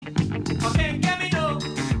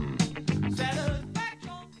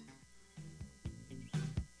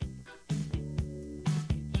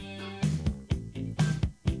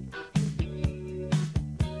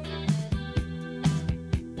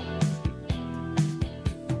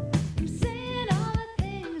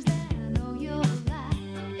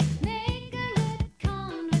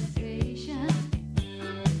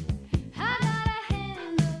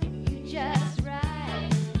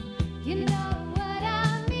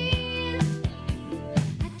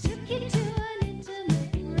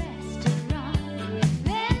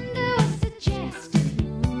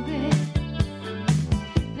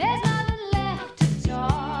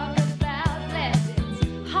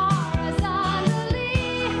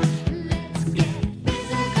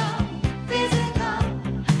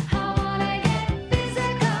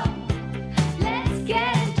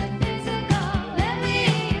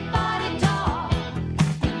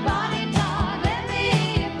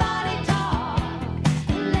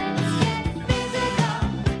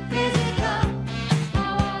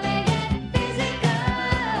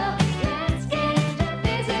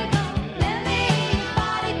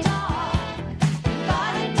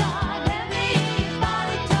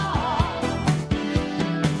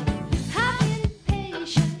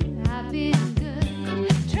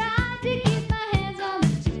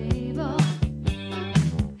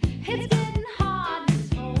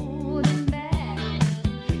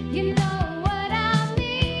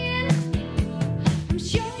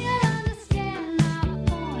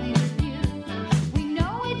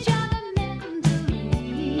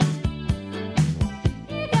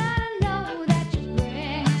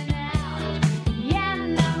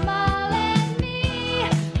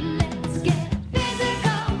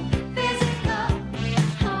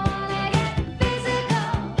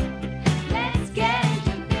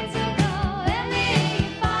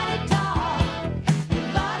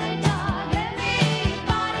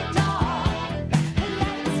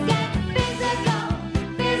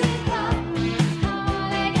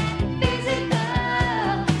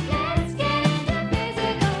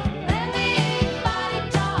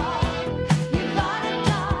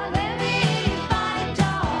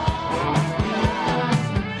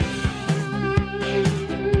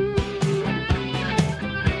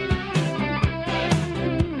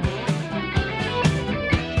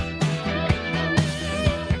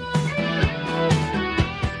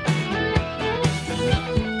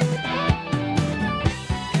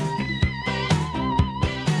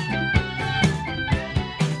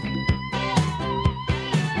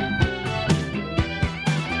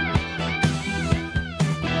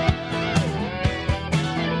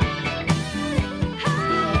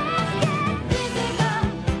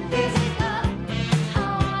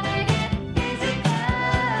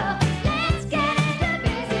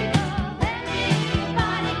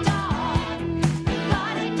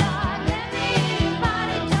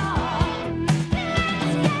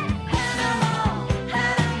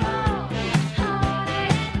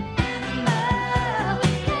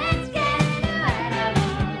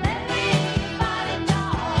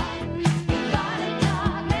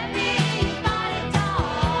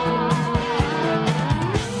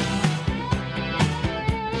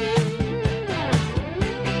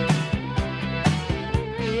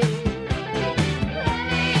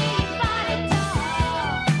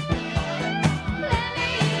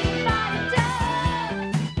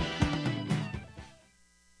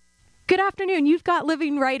afternoon. You've got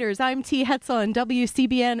Living Writers. I'm T. Hetzel on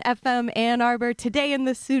WCBN FM Ann Arbor. Today in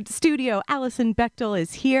the studio, Allison Bechtel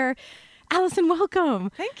is here. Allison, welcome.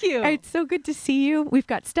 Thank you. It's so good to see you. We've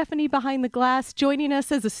got Stephanie behind the glass joining us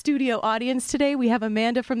as a studio audience today. We have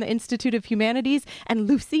Amanda from the Institute of Humanities and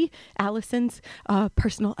Lucy, Allison's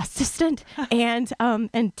personal assistant, and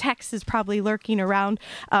Tex is probably lurking around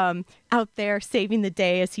out there saving the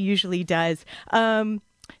day as he usually does.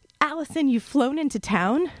 Allison, you've flown into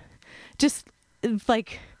town, just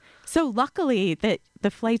like so luckily that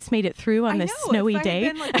the flights made it through on this snowy day. If I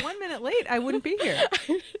had been like 1 minute late, I wouldn't be here.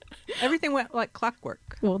 Everything went like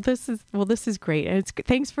clockwork. Well, this is great.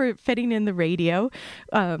 Thanks for fitting in the radio.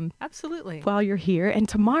 Absolutely. While you're here, and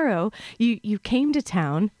tomorrow you came to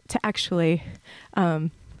town to actually,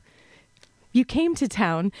 you came to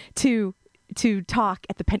town to talk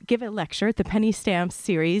at give a lecture at the Penny Stamps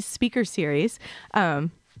speaker series.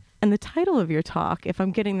 And the title of your talk, if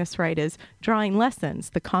I'm getting this right, is Drawing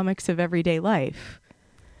Lessons, the Comics of Everyday Life.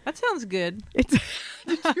 That sounds good.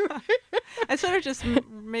 I sort of just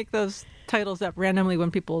make those titles up randomly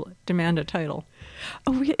when people demand a title.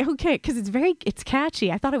 Oh, okay, because it's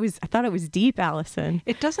catchy. I thought it was deep, Allison.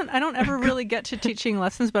 It doesn't. I don't ever really get to teaching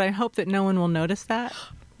lessons, but I hope that no one will notice that.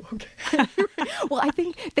 Okay. Well, I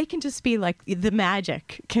think they can just be like the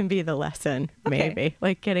magic can be the lesson, maybe. Okay.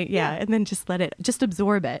 Like getting and then just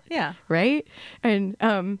absorb it. Yeah. Right? And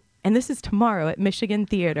this is tomorrow at Michigan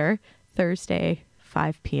Theater, Thursday,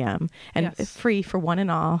 5 p.m. And it's free for one and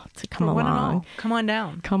all to come along. Come on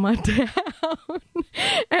down. Come on down.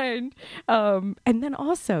 And then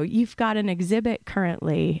also you've got an exhibit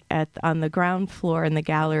currently on the ground floor in the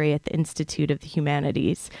gallery at the Institute of the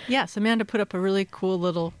Humanities. Yes, Amanda put up a really cool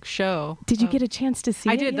little show. Did you get a chance to see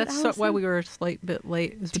it? I did. Yet, That's why we were a slight bit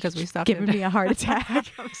late, is because we stopped giving me a heart attack.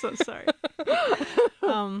 I'm so sorry.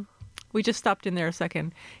 We just stopped in there a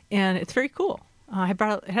second, and it's very cool.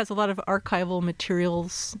 It has a lot of archival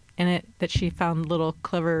materials in it that she found little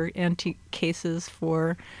clever antique cases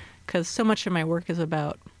for, because so much of my work is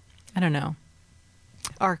about, I don't know,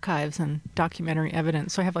 archives and documentary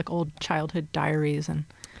evidence. So I have like old childhood diaries and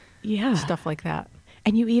stuff like that.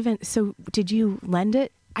 And did you lend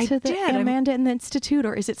it to Amanda in the Institute,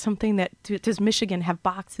 or is it something does Michigan have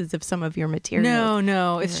boxes of some of your materials?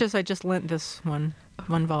 No. It's just I just lent this one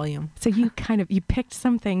volume. So you you picked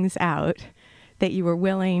some things out that you were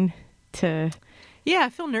willing to... Yeah, I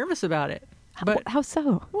feel nervous about it. But how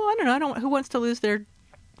so? Well, I don't know. Who wants to lose their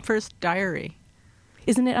first diary?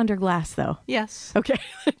 Isn't it under glass, though? Yes. Okay,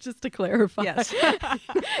 just to clarify. Yes.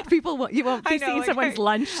 You won't be seeing someone's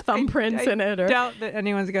lunch thumbprints in it. I doubt that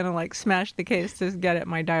anyone's going to smash the case to get at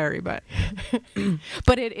my diary, but...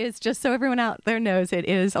 But it is, just so everyone out there knows, it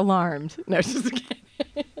is alarmed. No, just kidding.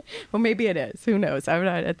 Well, maybe it is. Who knows? I'm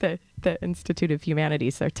not at the Institute of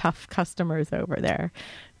Humanities. They're tough customers over there,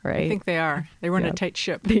 right? I think they are. They run a tight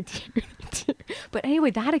ship. They do. But anyway,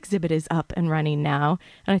 that exhibit is up and running now.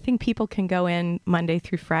 And I think people can go in Monday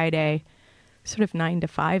through Friday, sort of 9 to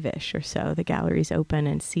 5-ish or so. The gallery's open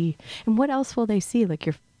and see. And what else will they see? Like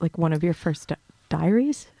one of your first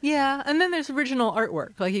diaries? Yeah. And then there's original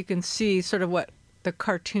artwork. Like you can see sort of what the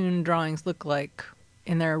cartoon drawings look like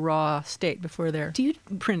in their raw state before they're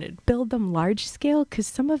printed. Build them large scale? Because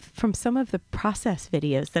from some of the process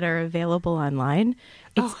videos that are available online,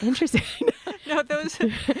 it's interesting. No,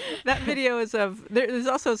 that video is there's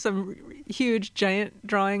also some huge giant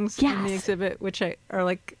drawings in the exhibit, which are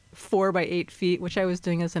like 4 by 8 feet, which I was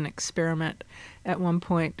doing as an experiment at one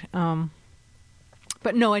point.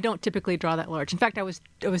 But no, I don't typically draw that large. In fact, I was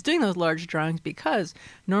doing those large drawings because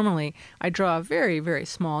normally I draw very, very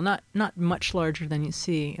small, not much larger than you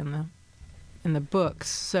see in the books.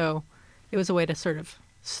 So it was a way to sort of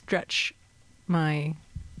stretch my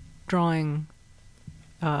drawing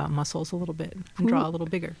muscles a little bit and draw a little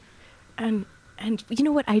bigger. And you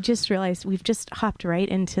know what? I just realized we've just hopped right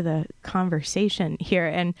into the conversation here.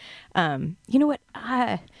 And you know what?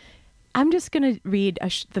 I'm just going to read a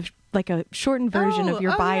shortened version of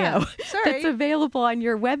your bio that's available on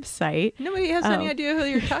your website. Nobody has any idea who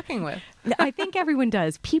you're talking with. I think everyone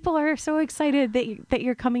does. People are so excited that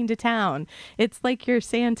you're coming to town. It's like you're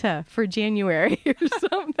Santa for January or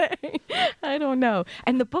something. I don't know.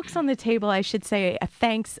 And the books on the table, I should say a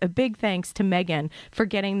big thanks to Megan for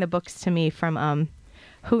getting the books to me from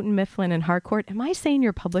Houghton, Mifflin, and Harcourt. Am I saying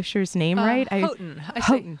your publisher's name right? Houghton. I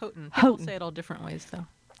say Houghton. People say it all different ways, though.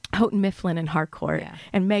 Houghton Mifflin and Harcourt. Yeah.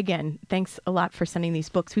 And Megan, thanks a lot for sending these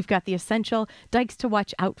books. We've got The Essential, Dykes to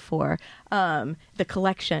Watch Out For, the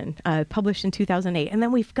collection, published in 2008. And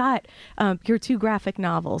then we've got your 2 graphic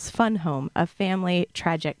novels, Fun Home, a family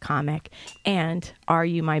tragic comic, and Are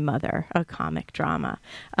You My Mother, a comic drama,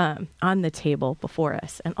 on the table before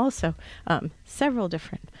us. And also several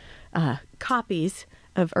different copies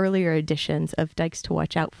of earlier editions of Dykes to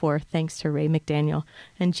Watch Out For, thanks to Ray McDaniel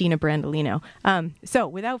and Gina Brandolino. So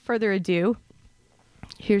without further ado,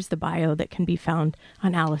 here's the bio that can be found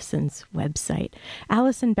on Allison's website.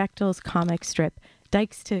 Allison Bechdel's comic strip,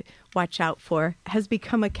 Dykes to Watch Out For, has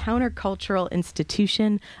become a countercultural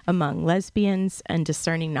institution among lesbians and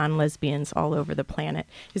discerning non-lesbians all over the planet.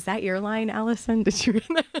 Is that your line, Allison? Did you read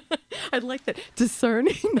that? I'd like that.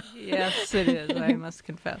 Discerning. Yes, it is, I must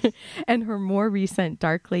confess. And her more recent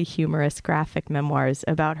darkly humorous graphic memoirs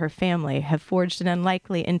about her family have forged an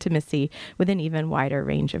unlikely intimacy with an even wider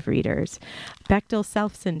range of readers. Bechdel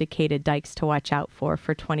self-syndicated Dykes to Watch Out For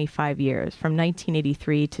 25 years, from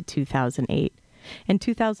 1983 to 2008. In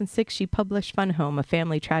 2006, she published Fun Home, a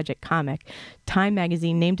family tragic comic. Time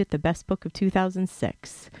magazine named it the best book of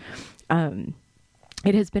 2006.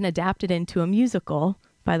 It has been adapted into a musical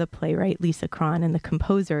by the playwright Lisa Cron and the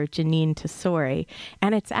composer Janine Tesori.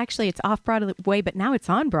 And it's off Broadway, but now it's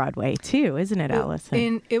on Broadway too, isn't it,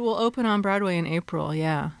 Allison? It will open on Broadway in April,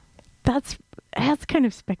 yeah. That's kind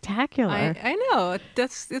of spectacular. I know.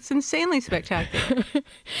 It's insanely spectacular.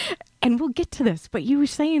 And we'll get to this, but you were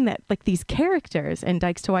saying that like these characters in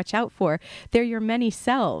Dykes to Watch Out For, they're your many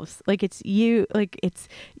selves. Like it's you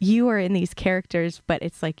are in these characters, but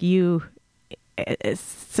it's like you.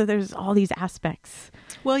 So there's all these aspects.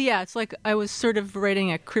 Well, yeah, it's like I was sort of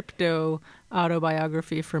writing a crypto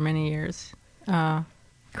autobiography for many years.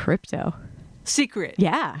 Crypto? Secret.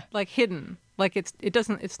 Yeah. Like hidden. Like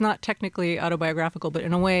it's not technically autobiographical, but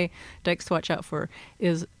in a way, Dykes to Watch Out For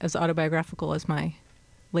is as autobiographical as my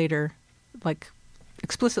later, like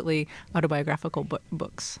explicitly autobiographical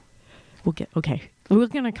books. Okay. We're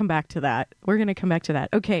going to come back to that.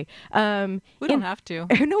 Okay. We don't have to.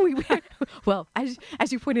 No, well,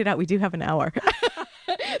 as you pointed out, we do have an hour.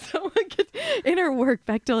 So in her work,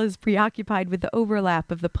 Bechdel is preoccupied with the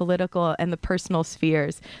overlap of the political and the personal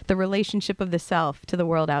spheres, the relationship of the self to the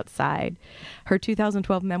world outside. Her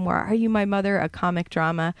 2012 memoir, Are You My Mother, a comic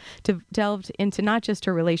drama, delved into not just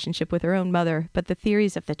her relationship with her own mother, but the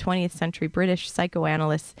theories of the 20th century British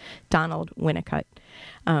psychoanalyst Donald Winnicott.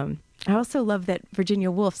 I also love that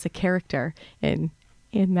Virginia Woolf's a character in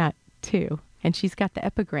that too, and she's got the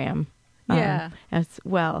epigram as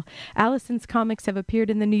well. Allison's comics have appeared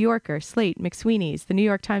in The New Yorker, Slate, McSweeney's, The New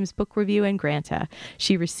York Times Book Review, and Granta.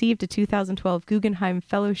 She received a 2012 Guggenheim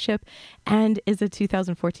Fellowship and is a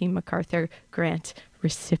 2014 MacArthur Grant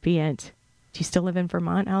recipient. Do you still live in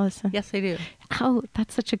Vermont, Allison? Yes, I do. Oh,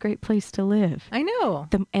 that's such a great place to live. I know.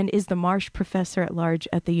 And is the Marsh Professor at Large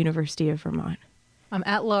at the University of Vermont? I'm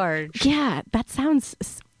at large. Yeah, that sounds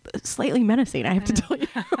slightly menacing, I have to tell you.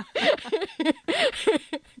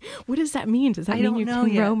 What does that mean? Does that mean you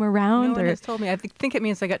can roam around? No one has told me. I think it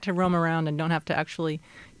means I get to roam around and don't have to actually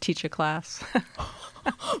teach a class.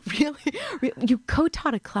 Really? You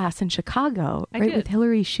co-taught a class in Chicago, I right, did. with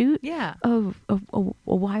Hillary Shute? Yeah. A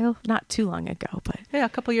while, not too long ago, but yeah, a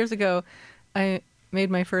couple years ago, I made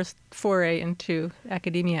my first foray into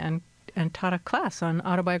academia and taught a class on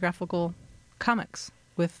autobiographical comics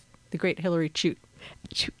with the great Hillary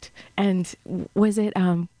Shute. And was it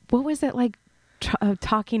what was it like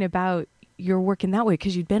talking about your work in that way?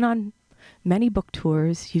 Because you'd been on many book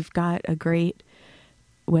tours, you've got a great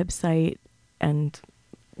website, and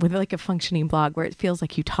with like a functioning blog where it feels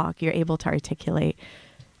like you're able to articulate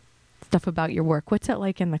stuff about your work. What's it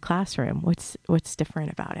like in the classroom? What's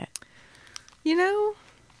different about it? You know,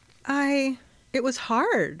 it was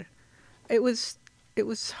hard. It was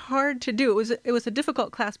hard to do. It was a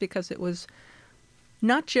difficult class because it was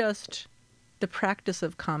not just the practice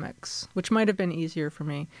of comics, which might have been easier for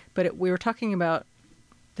me, but we were talking about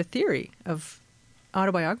the theory of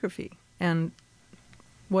autobiography and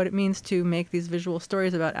what it means to make these visual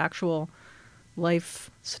stories about actual life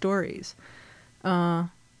stories. So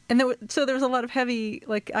there was a lot of heavy,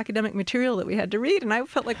 like, academic material that we had to read, and I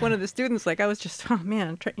felt like one of the students. Like, I was just,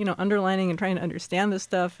 underlining and trying to understand this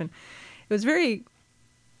stuff, and it was very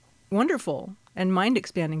wonderful and mind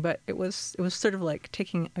expanding. But it was sort of like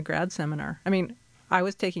taking a grad seminar. I mean, I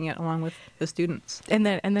was taking it along with the students, and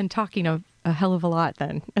then talking a hell of a lot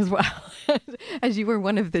then as well, as you were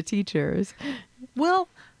one of the teachers. Well,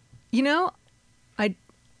 you know,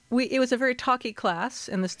 it was a very talky class,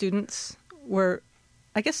 and the students were.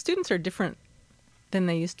 I guess students are different than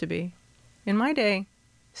they used to be. In my day,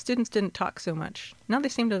 students didn't talk so much. Now they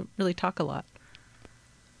seem to really talk a lot.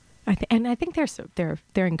 And I think they're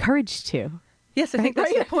encouraged to. Yes, I think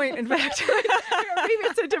that's the point, in fact. Maybe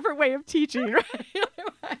it's a different way of teaching,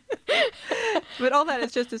 right? But all that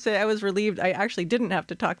is just to say I was relieved I actually didn't have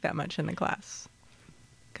to talk that much in the class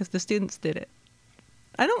because the students did it.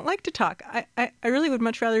 I don't like to talk. I really would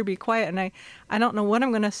much rather be quiet, and I don't know what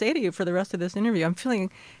I'm going to say to you for the rest of this interview. I'm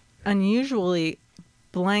feeling unusually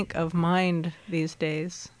blank of mind these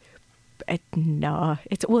days. No.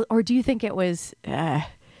 Or do you think it was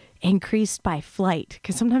increased by flight?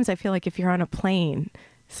 Because sometimes I feel like if you're on a plane,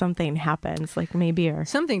 something happens, like maybe or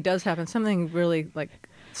something does happen. Something really like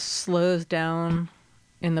slows down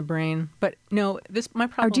in the brain. But no, my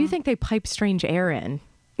problem. Or do you think they pipe strange air in?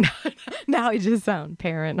 Now I just sound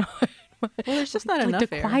paranoid. Well, there's just not like enough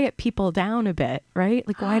to air. quiet people down a bit, right?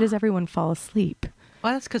 Like, why does everyone fall asleep?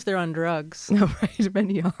 Well, that's because they're on drugs. No, right?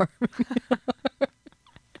 Many are.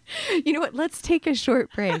 You know what? Let's take a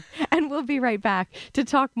short break, and we'll be right back to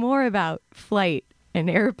talk more about flight and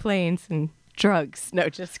airplanes and drugs. No,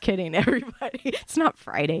 just kidding, everybody. It's not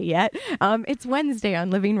Friday yet. It's Wednesday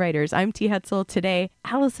on Living Writers. I'm T. Hetzel. Today,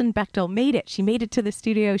 Alison Bechtel made it. She made it to the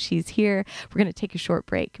studio. She's here. We're going to take a short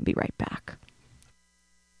break and be right back.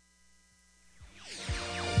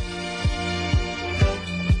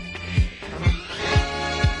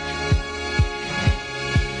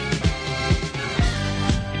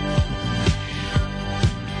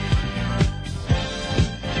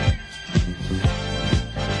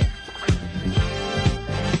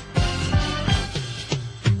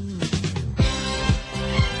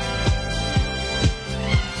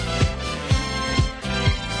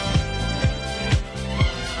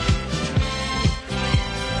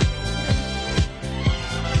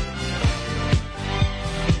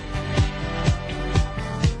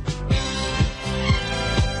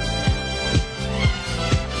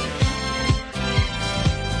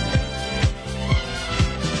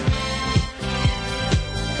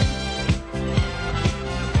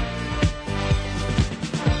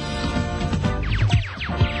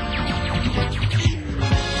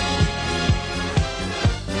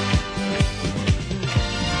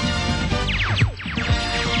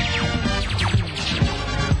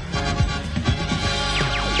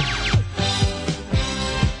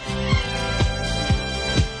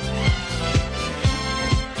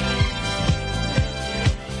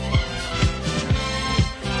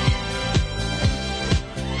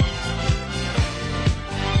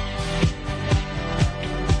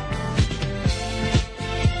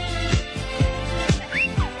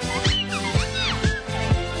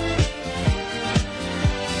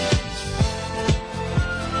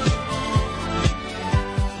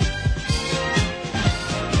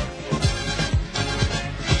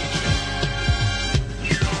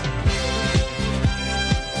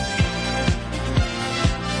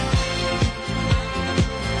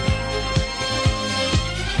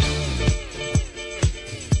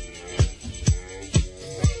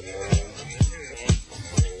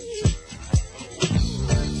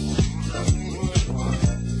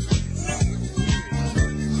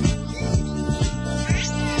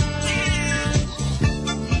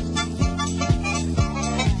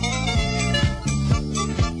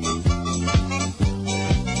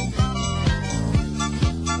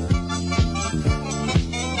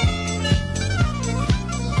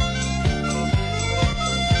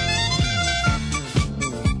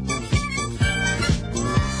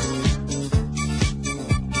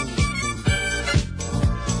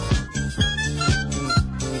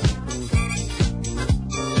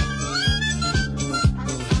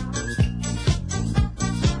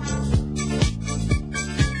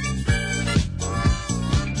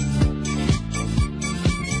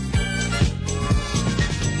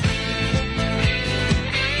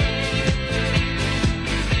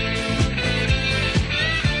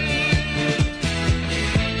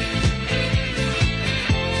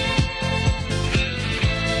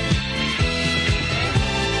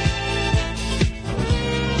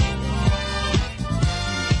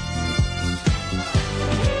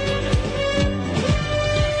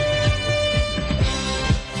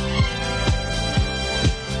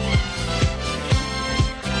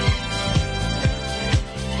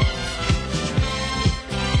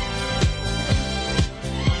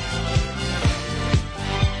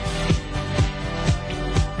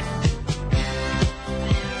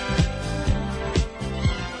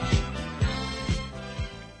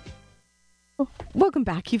 Welcome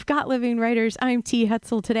back. You've got Living Writers. I'm T.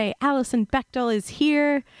 Hetzel. Today, Alison Bechtel is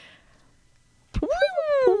here.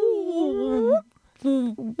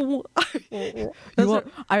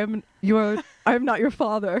 I'm not your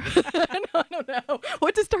father. I don't know.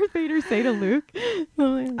 What does Darth Vader say to Luke?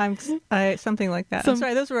 Something like that. I'm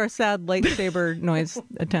sorry, those were our sad lightsaber noise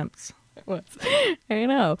attempts. I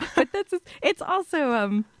know. But it's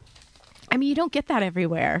also, I mean, you don't get that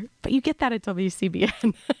everywhere, but you get that at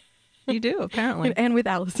WCBN. You do, apparently. And with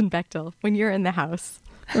Alison Bechtel, when you're in the house,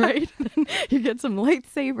 right? You get some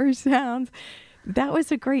lightsaber sounds. That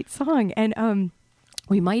was a great song. And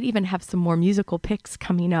we might even have some more musical picks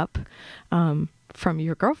coming up from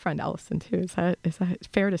your girlfriend, Alison, too. Is that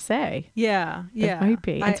fair to say? Yeah. It might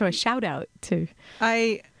be. And so a shout out to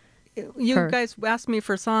her. Guys asked me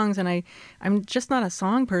for songs, and I'm just not a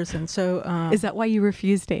song person. So is that why you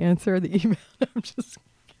refused to answer the email?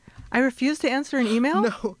 I refused to answer an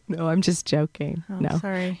email? No, I'm just joking. Oh, no,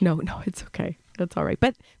 sorry. No, it's okay. That's all right.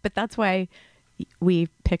 But that's why we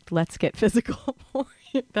picked Let's Get Physical.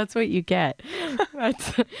 That's what you get.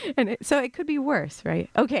 So it could be worse, right?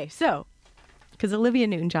 Okay, so because Olivia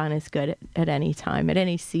Newton-John is good at any time, at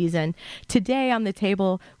any season. Today on the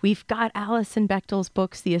table, we've got Alison Bechtel's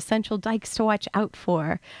books, The Essential Dykes to Watch Out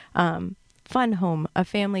For, Fun Home, a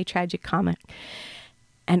family tragic comic,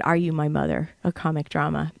 and Are You My Mother, a comic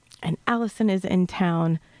drama. And Alison is in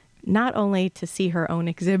town not only to see her own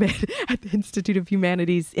exhibit at the Institute of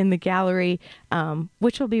Humanities in the gallery,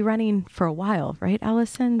 which will be running for a while, right,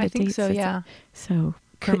 Alison? I think so, yeah. So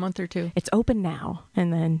for a month or two. It's open now,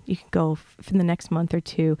 and then you can go for the next month or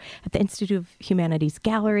two at the Institute of Humanities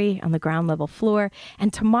Gallery on the ground level floor.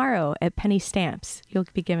 And tomorrow at Penny Stamps, you'll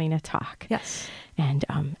be giving a talk. Yes. And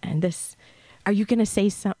this, are you going to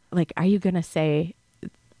say are you going to say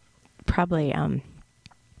probably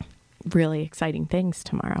really exciting things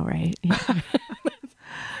tomorrow, right?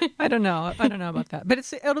 I don't know about that, but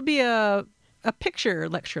it'll be a picture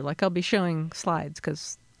lecture. Like I'll be showing slides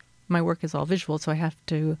because my work is all visual, so I have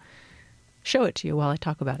to show it to you while I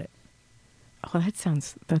talk about it. Oh, that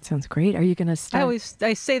sounds great. Are you going to start?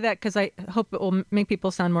 I say that because I hope it will make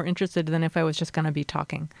people sound more interested than if I was just going to be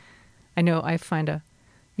talking. I know I find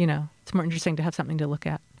it's more interesting to have something to look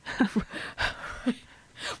at.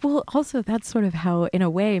 Well, also that's sort of how, in a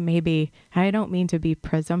way, maybe, I don't mean to be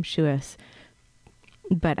presumptuous,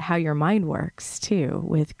 but how your mind works too,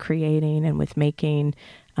 with creating and with making.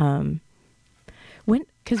 How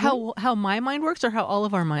my mind works, or how all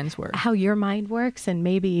of our minds work? How your mind works, and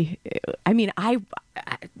maybe, I mean, I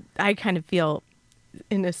kind of feel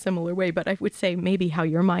in a similar way, but I would say maybe how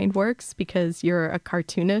your mind works, because you're a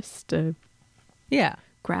cartoonist. Yeah.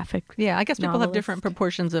 Graphic. Yeah, I guess people novelist. have different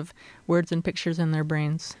proportions of words and pictures in their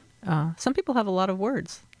brains. Some people have a lot of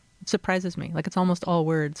words. It surprises me. Like it's almost all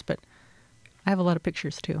words, but I have a lot of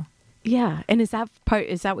pictures too. Yeah, and is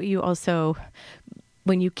that what you also,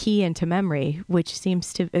 when you key into memory, which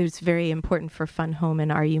is very important for Fun Home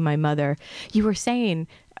and Are You My Mother? You were saying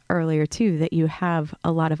earlier too that you have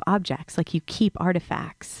a lot of objects, like you keep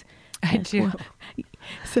artifacts. I do. Well.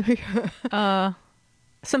 So.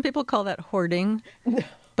 Some people call that hoarding,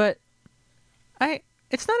 but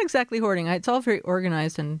it's not exactly hoarding. It's all very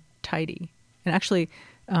organized and tidy. And actually,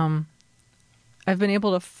 I've been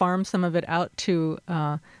able to farm some of it out to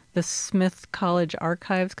the Smith College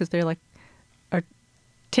archives because they're are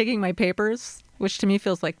taking my papers, which to me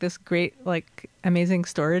feels like this great, amazing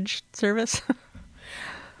storage service.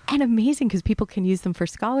 And amazing because people can use them for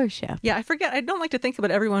scholarship. Yeah, I forget. I don't like to think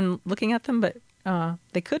about everyone looking at them, but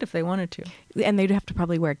they could if they wanted to. And they'd have to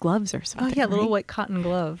probably wear gloves or something. Oh, yeah, right? little white cotton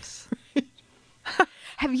gloves.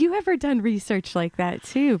 Have you ever done research like that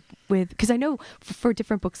too? Because I know for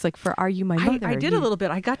different books, like for Are You My Mother? I did a little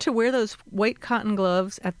bit. I got to wear those white cotton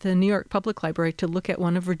gloves at the New York Public Library to look at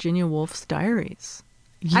one of Virginia Woolf's diaries.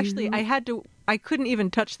 Actually, I couldn't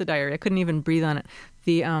even touch the diary. I couldn't even breathe on it.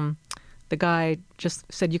 The guy just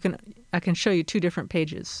said, I can show you 2 different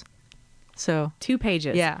pages. So 2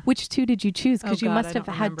 pages. Yeah. Which 2 did you choose? Because you must have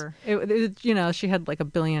had. She had like a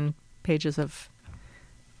billion pages of.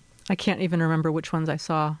 I can't even remember which ones I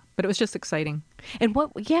saw, but it was just exciting. And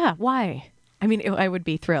what? Yeah. Why? I mean, I would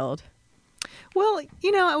be thrilled. Well,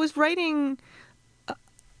 I was writing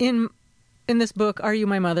in this book, Are You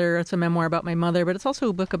My Mother? It's a memoir about my mother, but it's also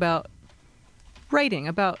a book about writing,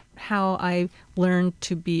 about how I learned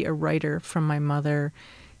to be a writer from my mother.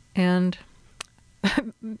 And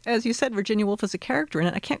as you said, Virginia Woolf is a character in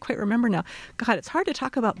it. I can't quite remember now. God, it's hard to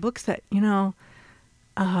talk about books that, do you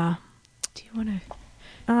want to...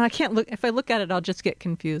 I can't look. If I look at it, I'll just get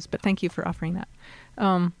confused. But thank you for offering that.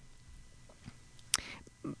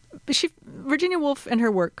 Virginia Woolf and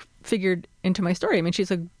her work figured into my story. I mean,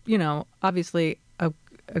 she's obviously a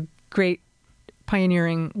great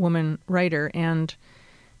pioneering woman writer, and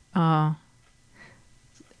I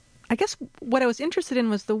I guess what I was interested in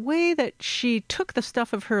was the way that she took the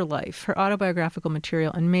stuff of her life, her autobiographical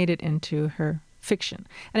material, and made it into her fiction.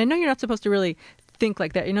 And I know you're not supposed to really think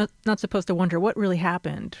like that. You're not supposed to wonder what really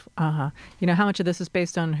happened. How much of this is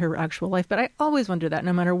based on her actual life. But I always wonder that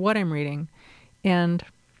no matter what I'm reading. And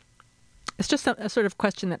it's just a sort of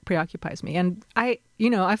question that preoccupies me. And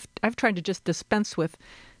I've tried to just dispense with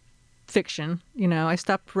fiction. I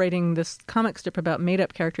stopped writing this comic strip about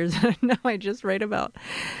made-up characters, and now I just write about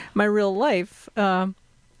my real life. And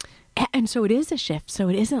so it is a shift. So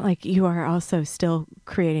it isn't like you are also still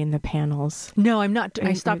creating the panels. No, I'm not.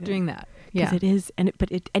 I stopped doing that. Yeah, because it is,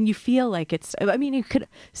 and you feel like it's. I mean, you could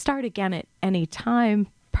start again at any time,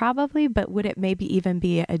 probably, but would it maybe even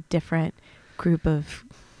be a different group of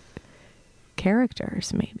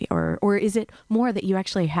characters, maybe, or is it more that you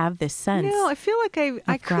actually have this sense? No, I feel like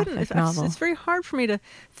I couldn't. It's very hard for me to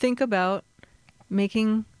think about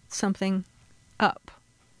making something up,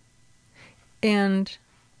 and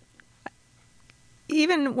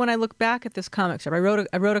even when I look back at this comic strip, I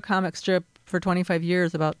wrote a comic strip for 25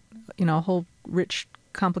 years about a whole rich,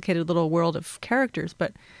 complicated little world of characters,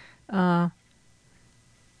 but I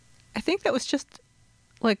think that was just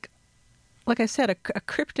like I said, a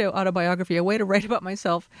crypto autobiography, a way to write about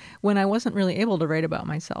myself when I wasn't really able to write about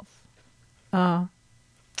myself. I'm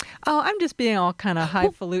just being all kind of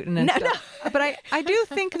highfalutin and stuff. No. But I do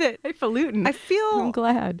think that highfalutin. I'm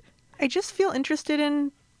glad. I just feel interested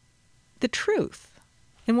in the truth,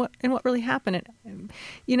 in what really happened.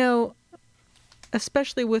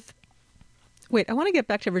 Especially with. Wait, I want to get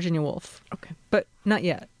back to Virginia Woolf. Okay, but not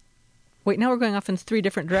yet. Wait, now we're going off in 3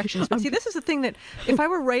 different directions. But see, this is the thing that if I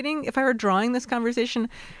were drawing this conversation,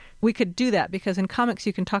 we could do that, because in comics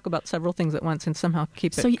you can talk about several things at once and somehow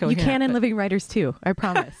keep it coherent. So you can in Living Writers too, I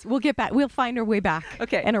promise. We'll get back. We'll find our way back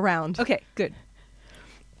and around. Okay, good.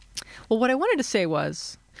 Well, what I wanted to say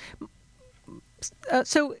was,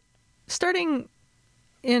 so starting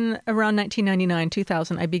in around 1999,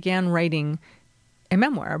 2000, I began writing a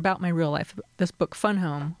memoir about my real life, this book, Fun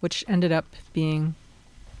Home, which ended up being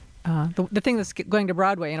the thing that's going to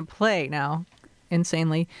Broadway in a play now,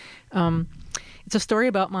 insanely. It's a story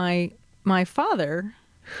about my father,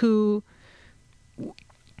 who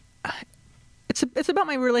it's about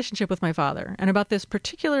my relationship with my father, and about this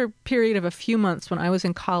particular period of a few months when I was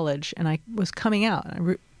in college and I was coming out.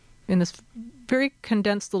 In this very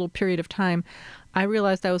condensed little period of time, I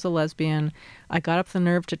realized I was a lesbian. I got up the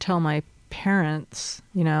nerve to tell my parents,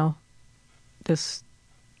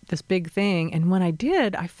 this big thing. And when I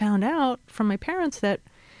did, I found out from my parents that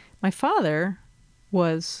my father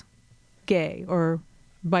was gay or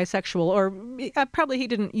bisexual, or probably he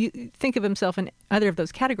didn't think of himself in either of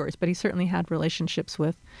those categories, but he certainly had relationships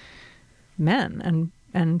with men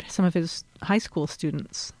and some of his high school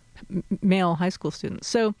students, male high school students.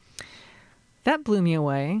 So that blew me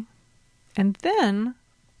away. And then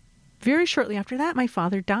very shortly after that, my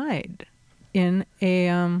father died in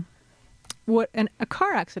a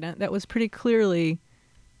car accident that was pretty clearly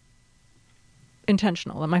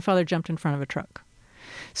intentional, that my father jumped in front of a truck.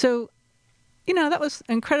 So, that was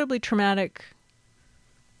an incredibly traumatic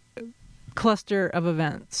cluster of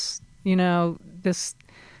events. I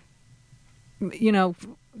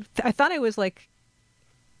thought I was like,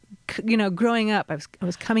 growing up, I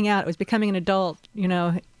was coming out, I was becoming an adult,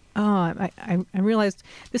 I realized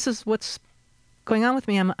this is what's going on with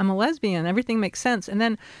me. I'm a lesbian. Everything makes sense. And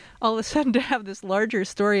then all of a sudden to have this larger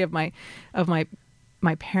story of my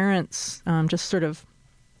parents just sort of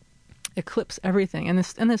eclipse everything, and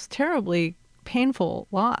this terribly painful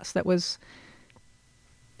loss that was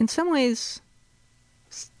in some ways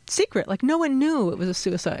secret. Like no one knew it was a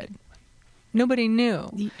suicide. Nobody knew.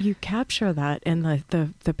 You capture that in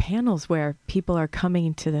the panels where people are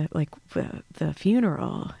coming to the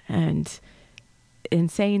funeral and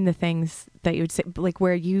saying the things that you would say, like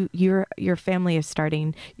where your family is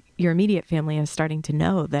starting, your immediate family is starting to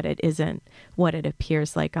know that it isn't what it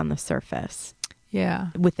appears like on the surface. Yeah.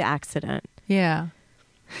 With the accident. Yeah.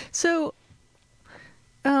 So,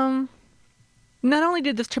 not only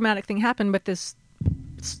did this traumatic thing happen, but this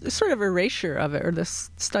sort of erasure of it, or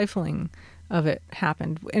this stifling of it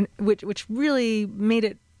happened, and which really made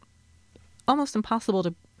it almost impossible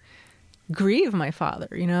to grieve my father.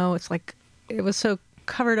 It's like it was so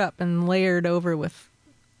covered up and layered over with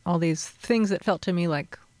all these things that felt to me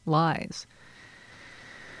like lies.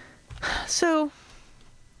 So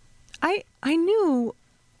I knew,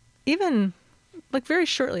 even like very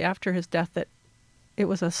shortly after his death, that it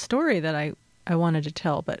was a story that I wanted to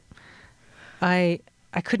tell, but I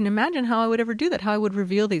couldn't imagine how I would ever do that, how I would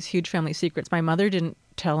reveal these huge family secrets. My mother didn't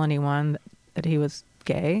tell anyone that he was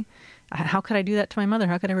gay. how could I do that to my mother?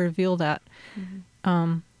 How could I reveal that?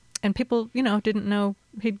 Mm-hmm. And people, didn't know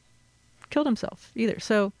he'd killed himself either.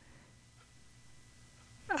 So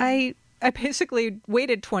I basically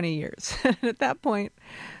waited 20 years. And at that point,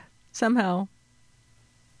 somehow,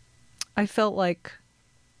 I felt like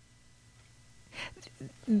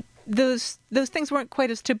those things weren't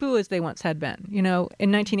quite as taboo as they once had been. In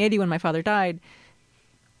 1980, when my father died,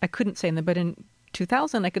 I couldn't say them, but in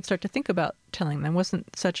 2000, I could start to think about telling them. It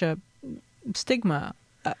wasn't such a stigma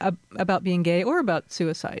about being gay or about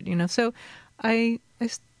suicide, So I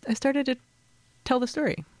started to tell the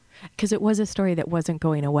story. Because it was a story that wasn't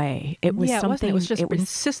going away. It was something. It was just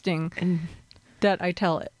insisting that I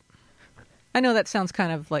tell it. I know that sounds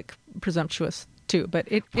kind of like presumptuous too, but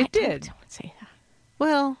it did. Don't say that.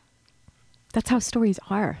 Well, that's how stories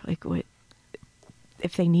are. Like, what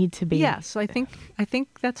if they need to be? Yes, I think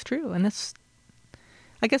that's true, and that's.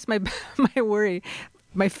 I guess my worry,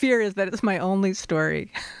 my fear is that it's my only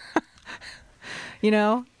story,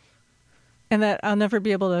 and that I'll never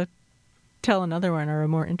be able to tell another one or a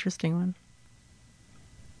more interesting one.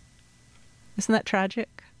 Isn't that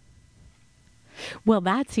tragic? Well,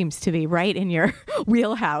 that seems to be right in your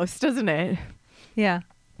wheelhouse, doesn't it? Yeah.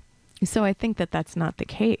 So I think that that's not the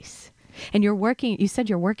case. And you said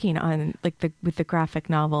you're working on with the graphic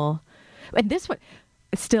novel, and this one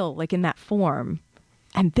still like in that form.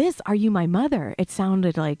 And this, Are You My Mother? It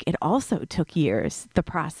sounded like it also took years, the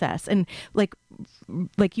process. And like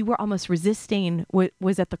you were almost resisting what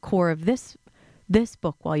was at the core of this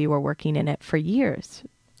book while you were working in it for years.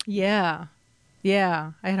 Yeah.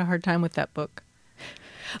 Yeah. I had a hard time with that book.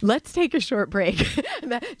 Let's take a short break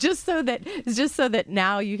just so that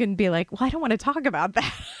now you can be like, well, I don't want to talk about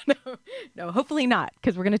that. No, hopefully not,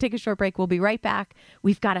 because we're going to take a short break. We'll be right back.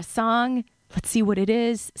 We've got a song. Let's see what it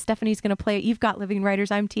is. Stephanie's going to play it. You've got Living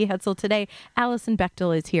Writers. I'm T. Hetzel today. Alison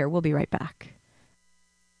Bechtel is here. We'll be right back.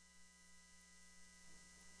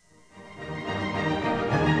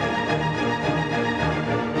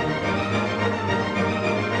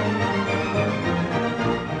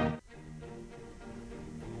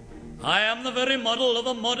 I am the very model of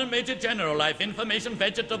a modern Major General. Life, information,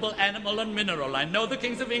 vegetable, animal, and mineral. I know the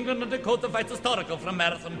kings of England and decode the fights historical, from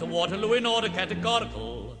Marathon to Waterloo in order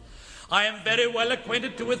categorical. I am very well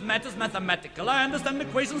acquainted too with matters mathematical. I understand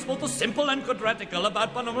equations both the simple and quadratical.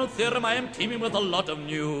 About polynomial theorem I am teeming with a lot of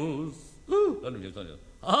news.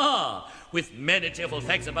 With many cheerful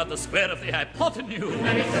facts about the square of the hypotenuse.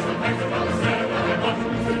 Many cheerful facts about the square of the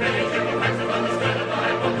hypotenuse. Many cheerful facts about the square of the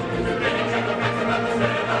hypotenuse. Many cheerful facts about the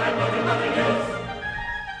square of the hypotenuse.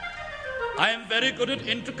 I am very good at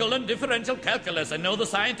integral and differential calculus. I know the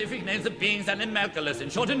scientific names of beings and animalculus. In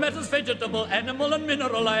short, in matters vegetable, animal, and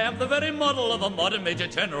mineral, I am the very model of a modern Major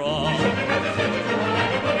General.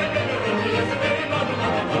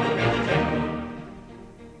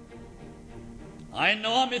 I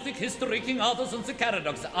know our mythic history, King Arthur's and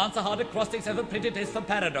Sicaradox. The answer hard acrostics have a pretty taste for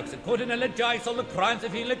paradox. In quote in elegiacs, all the crimes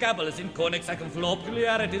of Heliogabalus. In conics, I can flow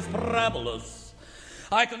peculiarities parabolous.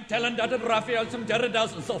 I can tell undoubted Raphael some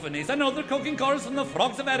Derrida's and Sophones. I know the croaking chorus from the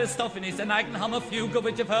frogs of Aristophanes, and I can hum a fugue of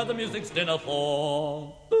which I've heard the music's dinner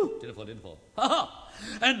for. Dinner for. Ha-ha!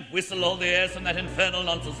 And whistle all the airs from that infernal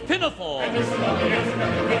nonsense pinafore. And whistle all the airs from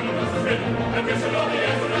that infernal nonsense pinafore. And whistle all the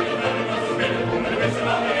airs from that infernal nonsense pinafore. And whistle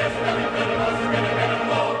all the airs from that infernal nonsense pinafore.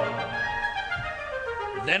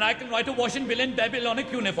 Then I can write a washing bill in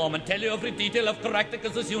Babylonic uniform and tell you every detail of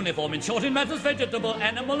Caractacus' uniform. In short, in matters vegetable,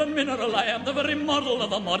 animal, and mineral, I am the very model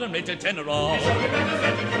of a modern Major General. In short, in matters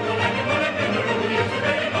vegetable, animal, and mineral, he is the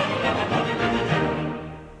very model of a modern Major General.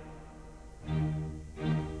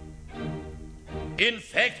 In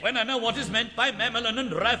fact, when I know what is meant by mammalian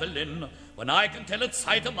and ravelin, when I can tell at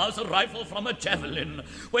sight a mouse a rifle from a javelin,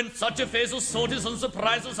 when such affairs of sorties and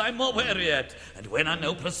surprises I'm more wary at, and when I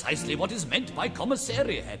know precisely what is meant by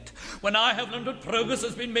commissariat, when I have learned what progress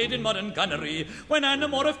has been made in modern gunnery, when I know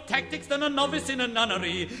more of tactics than a novice in a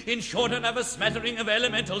nunnery, in short, I have a smattering of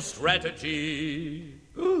elemental strategy.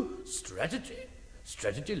 Strategy?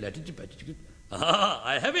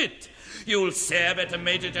 I have it. You'll say a better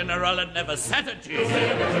Major General and never strategy. You'll say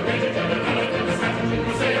a better Major General and never strategy.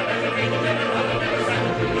 You'll say a better Major General and never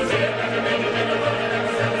strategy. You'll say a better Major General and never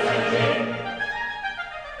strategy.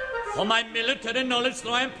 For my military knowledge,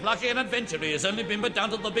 though I am plucky and adventurous, has only been but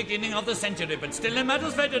down to the beginning of the century, but still in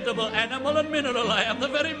matters vegetable, animal, and mineral, I am the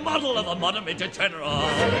very model of a modern Major General.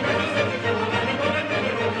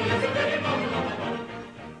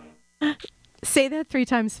 Say that 3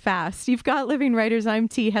 times fast. You've got Living Writers. I'm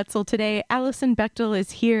T. Hetzel today. Alison Bechtel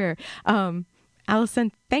is here.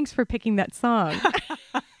 Alison, thanks for picking that song.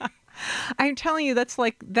 I'm telling you, that's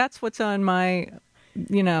what's on my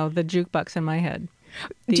the jukebox in my head.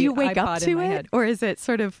 Do you wake iPod up in to my it, head. or is it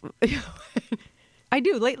sort of? I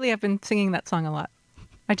do. Lately, I've been singing that song a lot.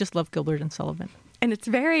 I just love Gilbert and Sullivan. And it's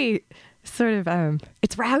very sort of,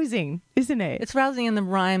 it's rousing, isn't it? It's rousing, and the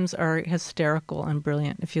rhymes are hysterical and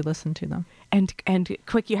brilliant if you listen to them. And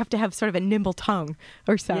quick, you have to have sort of a nimble tongue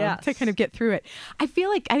or so Yes. to kind of get through it. I feel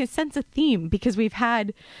like I sense a theme because we've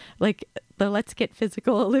had like the Let's Get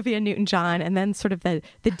Physical, Olivia Newton-John, and then sort of the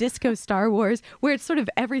disco Star Wars, where it's sort of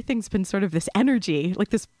everything's been sort of this energy, like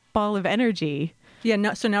this ball of energy. Yeah,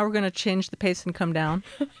 no, so now we're going to change the pace and come down.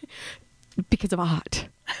 Because of art.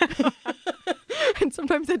 And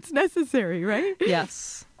sometimes it's necessary, right?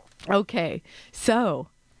 Yes. Okay. So,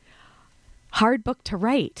 hard book to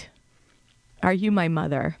write. Are You My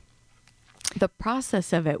Mother? The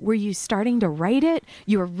process of it, were you starting to write it?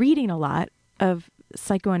 You were reading a lot of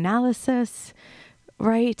psychoanalysis,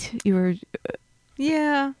 right? You were...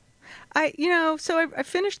 Yeah. I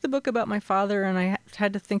finished the book about my father, and I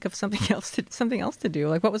had to think of something else to do.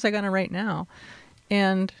 Like, what was I going to write now?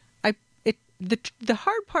 And the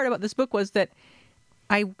hard part about this book was that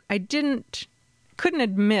I couldn't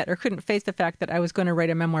admit or couldn't face the fact that I was going to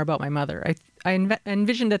write a memoir about my mother. I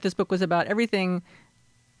envisioned that this book was about everything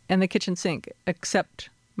in the kitchen sink except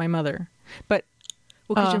my mother. But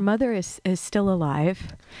because your mother is still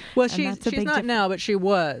alive. Well, she's not now, but she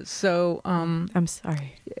was. So I'm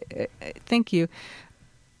sorry. Thank you.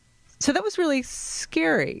 So that was really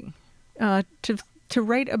scary to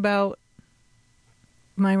write about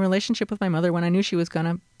my relationship with my mother when I knew she was going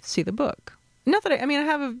to see the book. Not that I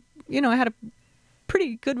had a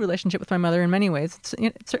pretty good relationship with my mother in many ways.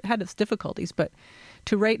 It had its difficulties, but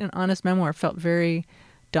to write an honest memoir felt very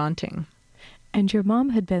daunting. And your mom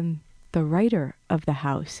had been the writer of the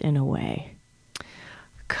house in a way.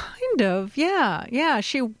 Kind of, yeah. Yeah,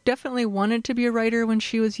 she definitely wanted to be a writer when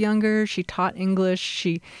she was younger. She taught English.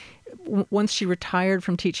 Once she retired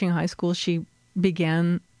from teaching high school, she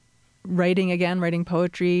began writing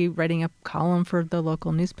poetry, writing a column for the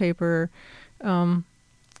local newspaper.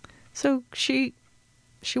 So she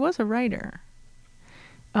was a writer.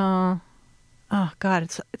 Oh God,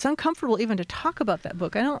 it's uncomfortable even to talk about that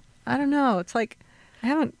book. I don't know. It's like I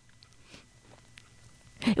haven't.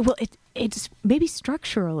 Well, it's maybe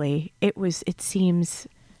structurally it seems,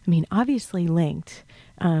 obviously linked,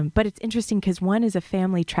 but it's interesting because one is a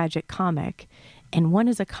family tragic comic and one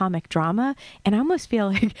is a comic drama. And I almost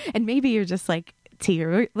feel like, and maybe you're just like,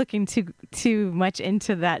 you're looking too much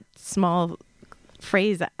into that small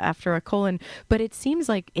phrase after a colon, but it seems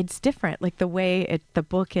like it's different. Like the way the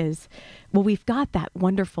book is, well, we've got that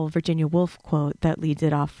wonderful Virginia Woolf quote that leads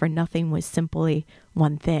it off, "For nothing was simply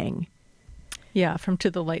one thing." Yeah, from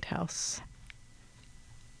To the Lighthouse.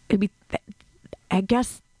 I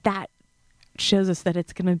guess that shows us that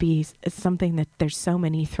it's going to be something that there's so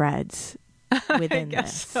many threads within I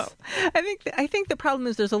guess this. So. I think the problem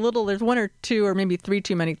is there's one or two or maybe three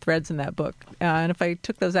too many threads in that book, and if I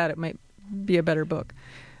took those out, it might be a better book.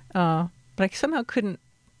 But I somehow couldn't.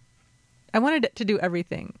 I wanted it to do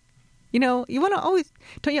everything. You want to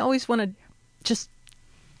don't you always want to just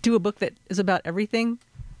do a book that is about everything?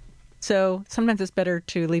 So sometimes it's better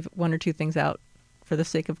to leave one or two things out for the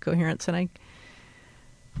sake of coherence. And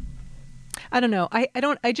I don't know. I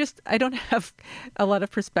don't have a lot of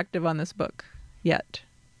perspective on this book yet.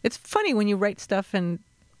 It's funny when you write stuff, and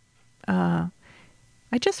I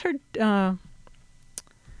just heard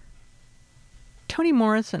Toni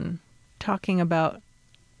Morrison talking about.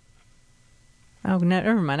 Oh,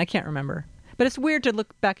 never mind. I can't remember. But it's weird to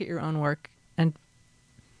look back at your own work and,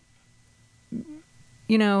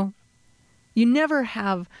 you never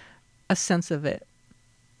have a sense of it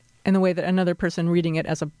in the way that another person reading it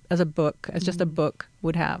as a book, as just a book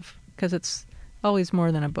would have, because it's always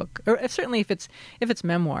more than a book. Or certainly if it's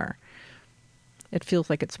memoir, it feels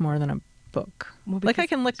like it's more than a book. Well, like I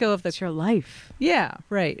can let go of it's your life. Yeah,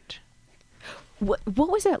 right. What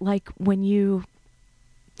was it like when you?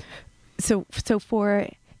 So for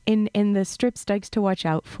in the strips, Dykes to Watch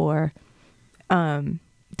Out For,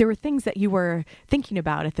 there were things that you were thinking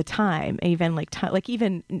about at the time, even like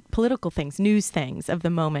even political things, news things of the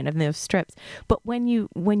moment of those strips. But when you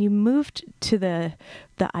moved to the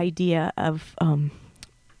idea of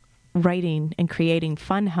writing and creating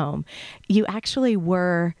Fun Home, you actually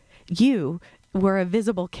were a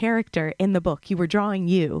visible character in the book. You were drawing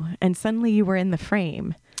you, and suddenly you were in the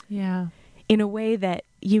frame. Yeah. In a way that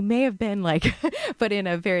you may have been like, but in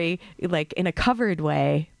a very, like, in a covered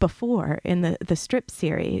way before in the strip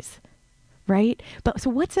series, right? But so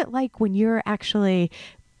what's it like when you're actually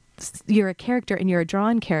you're a character and you're a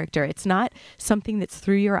drawn character. It's not something that's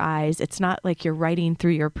through your eyes. It's not like you're writing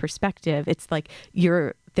through your perspective. It's like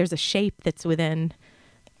there's a shape that's within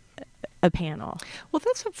a panel. Well,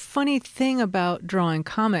 that's a funny thing about drawing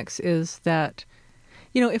comics is that,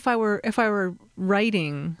 if I were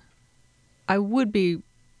writing, I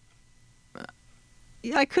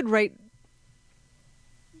could write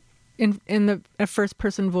in a first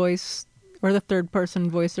person voice or the third person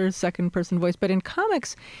voice or second person voice. But in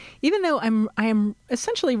comics, even though I am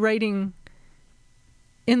essentially writing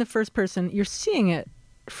in the first person, you're seeing it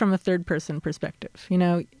from a third person perspective.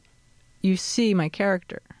 You see my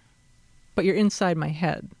character, but you're inside my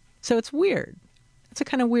head. So it's weird. It's a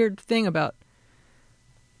kind of weird thing about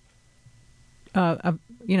a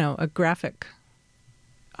graphic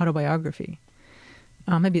autobiography.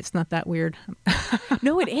 Maybe it's not that weird.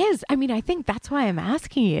 No, it is. I mean, I think that's why I'm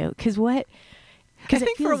asking you. Because I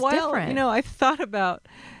think for a while, different. I thought about,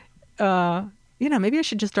 maybe I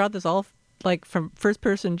should just draw this all like from first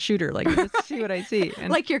person shooter, like just see what I see.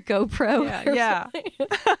 And, like your GoPro. Yeah.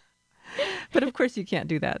 But of course you can't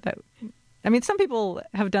do that. Some people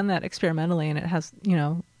have done that experimentally and it has,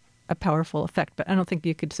 a powerful effect, but I don't think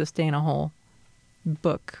you could sustain a whole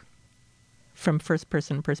book from first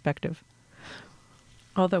person perspective.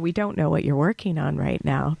 Although we don't know what you're working on right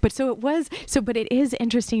now. But it is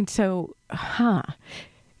interesting. So,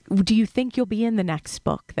 do you think you'll be in the next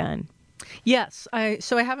book then? Yes. I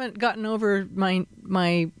haven't gotten over my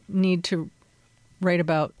need to write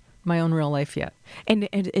about my own real life yet. And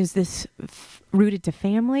is this rooted to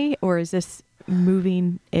family, or is this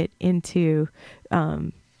moving it into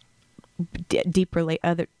deep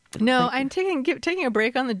other? No, I'm taking a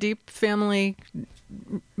break on the deep family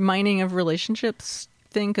mining of relationships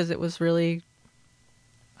thing because it was really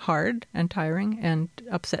hard and tiring and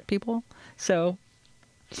upset people. So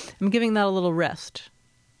I'm giving that a little rest.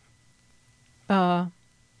 But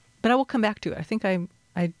I will come back to it. I think I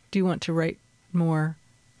do want to write more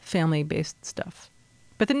family-based stuff.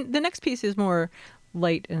 But the next piece is more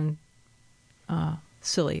light and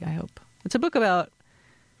silly, I hope. It's a book about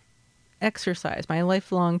exercise, my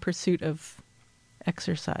lifelong pursuit of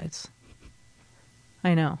exercise.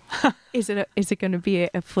 I know. Is it going to be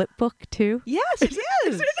a flip book too? Yes, it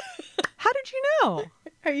is. How did you know?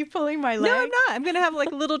 Are you pulling my leg? No, I'm not. I'm going to have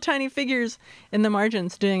like little tiny figures in the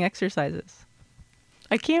margins doing exercises.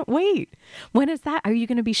 I can't wait. When is that? Are you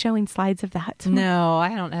going to be showing slides of that? No,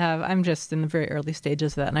 I don't have. I'm just in the very early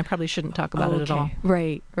stages of that, and I probably shouldn't talk about it at all.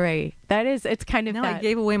 Right. That is, it's kind of now that. I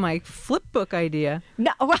gave away my flip book idea.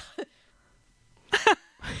 No.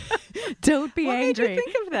 Don't be angry. What made you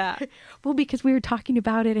think of that? Well, because we were talking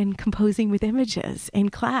about it and composing with images in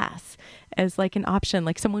class as like an option.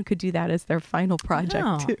 Like someone could do that as their final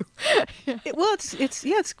project too.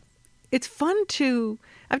 It's fun to.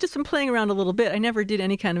 I've just been playing around a little bit. I never did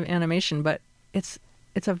any kind of animation, but it's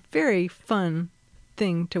a very fun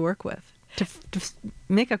thing to work with, to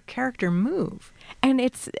make a character move. And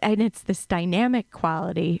it's this dynamic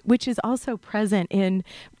quality, which is also present in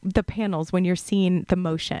the panels when you're seeing the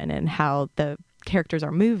motion and how the characters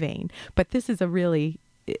are moving. But this is they're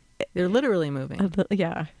literally moving.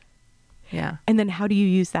 Yeah. Yeah. And then how do you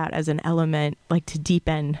use that as an element, like to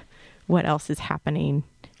deepen what else is happening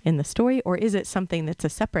in the story? Or is it something that's a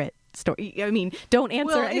separate story? I mean, don't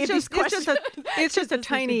answer any of these questions. It's just a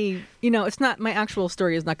tiny, it's not, my actual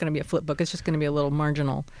story is not going to be a flip book. It's just going to be a little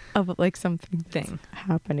marginal of like something thing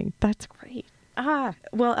happening. That's great.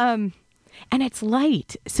 And it's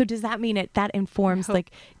light. So does that mean that informs,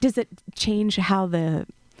 like, does it change how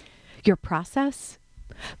your process?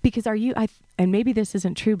 Because and maybe this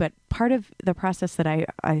isn't true, but part of the process that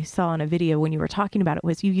I saw in a video when you were talking about it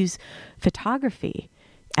was you use photography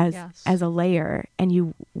as a layer, and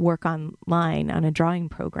you work online on a drawing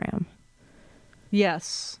program.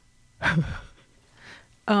 Yes.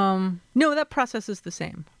 No, that process is the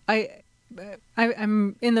same.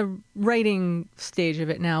 I'm in the writing stage of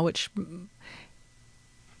it now, which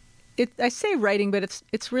I say writing, but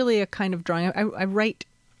it's really a kind of drawing. I write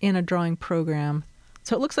in a drawing program,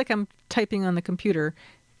 so it looks like I'm typing on the computer,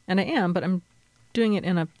 and I am, but I'm doing it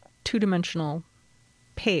in a two-dimensional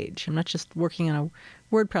page. I'm not just working on a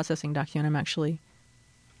word processing document. I'm actually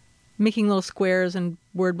making little squares and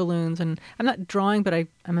word balloons, and I'm not drawing, but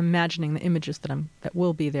I'm imagining the images that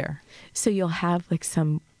will be there. So you'll have like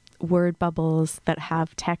some word bubbles that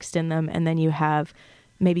have text in them, and then you have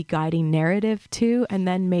maybe guiding narrative too, and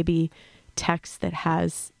then maybe text that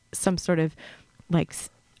has some sort of like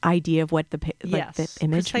idea of what the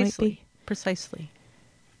image might be. Precisely.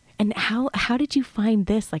 And how did you find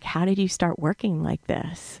this? Like, how did you start working like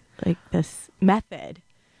this method?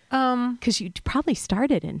 Because you probably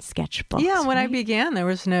started in sketchbooks. Yeah, when I right? began, there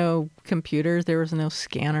was no computers, there was no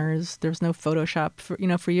scanners, there was no Photoshop.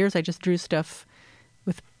 For years, I just drew stuff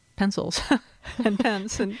with pencils and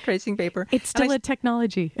pens and tracing paper. It's still a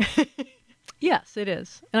technology. Yes, it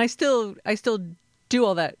is, and I still do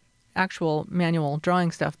all that actual manual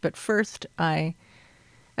drawing stuff. But first, I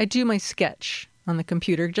do my sketch on the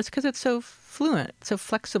computer just because it's so fluent, so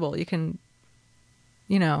flexible. You can,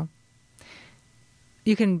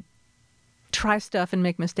 you can try stuff and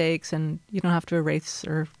make mistakes, and you don't have to erase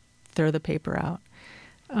or throw the paper out.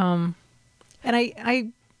 And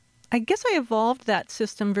I guess I evolved that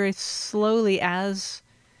system very slowly as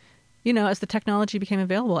the technology became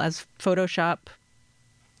available, as Photoshop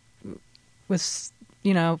was,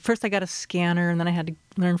 first I got a scanner, and then I had to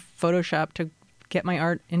learn Photoshop to get my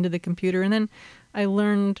art into the computer. And then I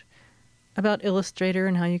learned about Illustrator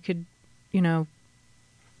and how you could,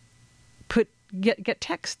 get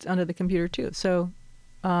text onto the computer too. So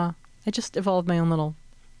I just evolved my own little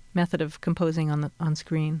method of composing on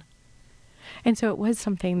screen. And so it was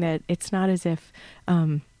something that it's not as if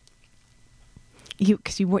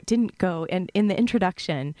because you didn't go, and in the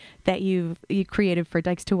introduction that you created for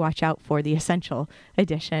Dykes to Watch Out For, the Essential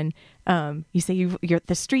Edition, you say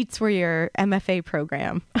the streets were your MFA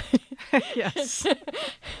program. Yes.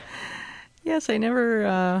 Yes, I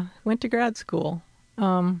never went to grad school.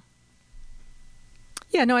 I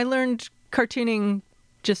learned cartooning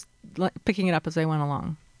just picking it up as I went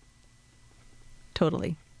along.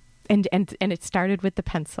 Totally. And it started with the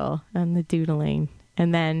pencil and the doodling,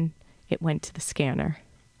 and then it went to the scanner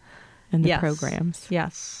and the programs.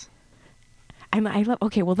 Yes. And I love,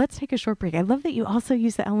 okay, well, let's take a short break. I love that you also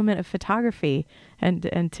use the element of photography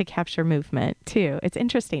and to capture movement too. It's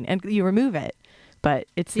interesting. And you remove it, but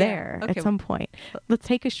it's there at some point. Let's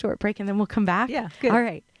take a short break and then we'll come back. Yeah, good. All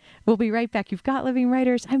right. We'll be right back. You've got Living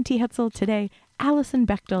Writers. I'm T. Hetzel. Today, Alison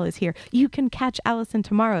Bechdel is here. You can catch Alison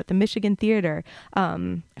tomorrow at the Michigan Theater,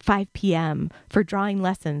 5 p.m. for Drawing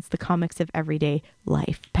Lessons, the comics of everyday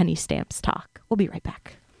life. Penny Stamps Talk. We'll be right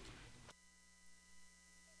back.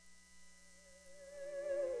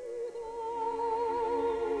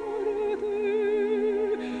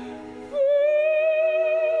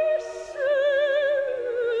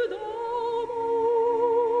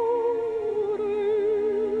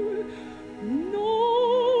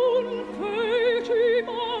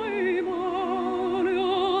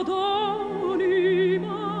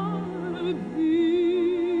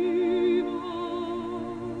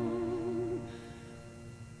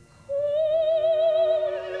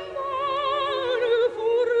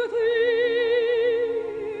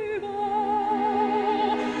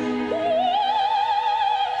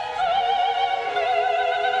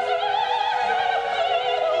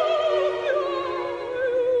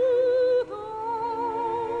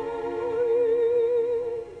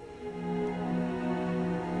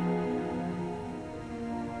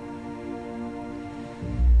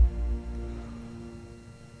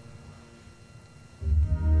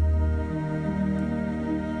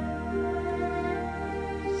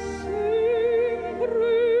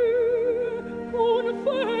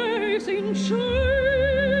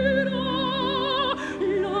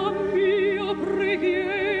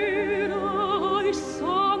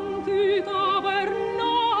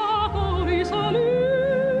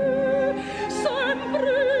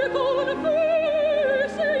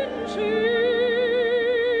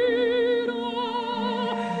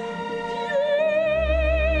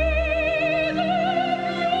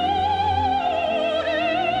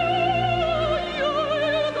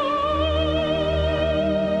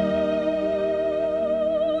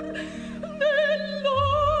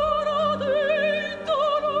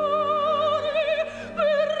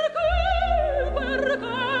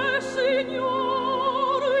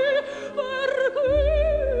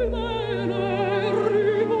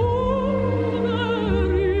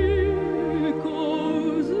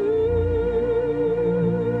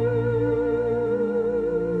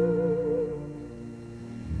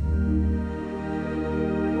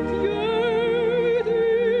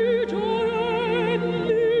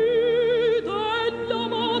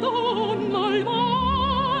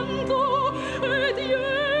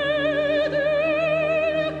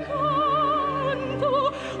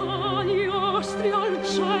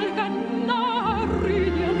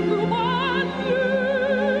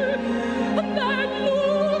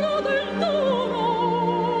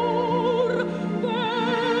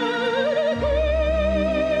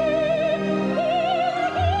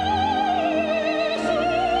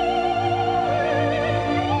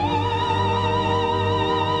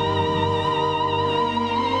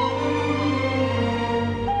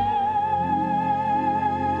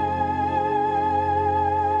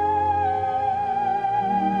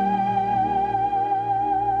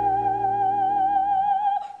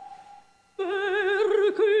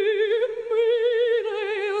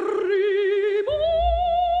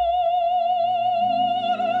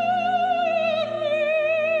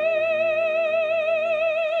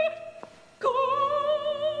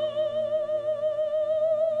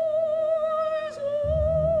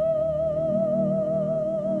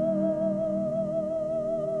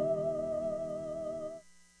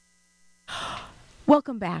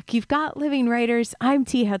 Welcome back. You've got Living Writers. I'm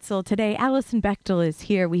T. Hetzel. Today, Alison Bechtel is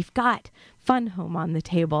here. We've got Fun Home on the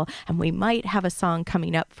table, and we might have a song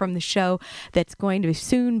coming up from the show that's going to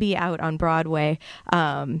soon be out on Broadway.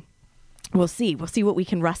 We'll see. We'll see what we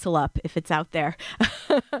can rustle up if it's out there.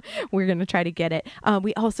 We're going to try to get it.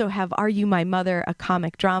 We also have Are You My Mother, a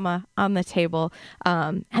comic drama on the table,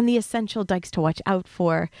 and the essential dykes to watch out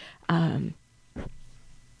for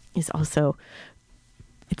is also,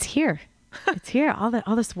 it's here. It's here. All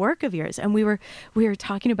this work of yours. And we were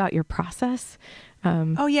talking about your process.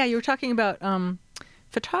 Oh yeah, you were talking about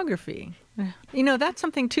photography. You know, that's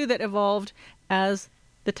something too that evolved as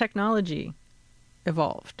the technology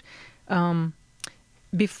evolved.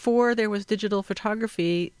 Before there was digital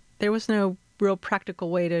photography, there was no real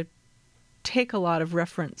practical way to take a lot of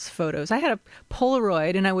reference photos. I had a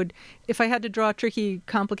Polaroid, and if I had to draw a tricky,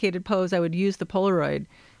 complicated pose, I would use the Polaroid.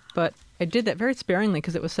 But I did that very sparingly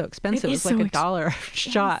because it was so expensive. It was like $1 a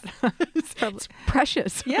shot. It's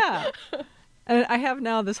precious. Yeah. And I have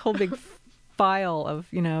now this whole big file of,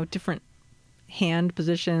 different hand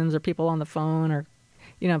positions or people on the phone or,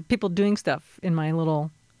 people doing stuff in my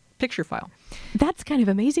little picture file. That's kind of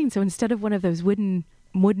amazing. So instead of one of those wooden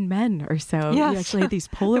men or so, yes. You actually had these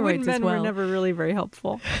Polaroids the wooden men as well. Were never really very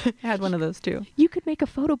helpful. I had one of those too. You could make a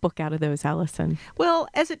photo book out of those, Alison. Well,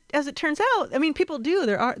 as it turns out, I mean, people do.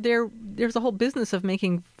 There's a whole business of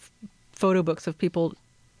making photo books of people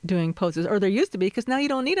doing poses, or there used to be, because now you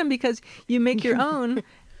don't need them because you make your own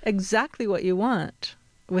exactly what you want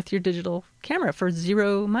with your digital camera for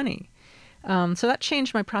zero money. So that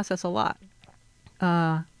changed my process a lot.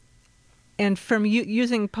 And from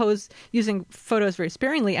using photos very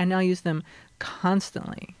sparingly, I now use them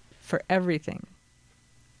constantly for everything,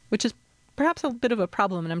 which is perhaps a bit of a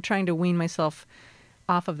problem. And I'm trying to wean myself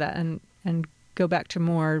off of that and go back to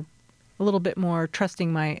a little bit more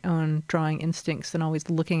trusting my own drawing instincts than always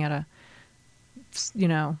looking at a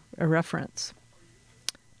reference.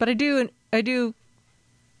 But I do,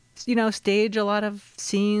 stage a lot of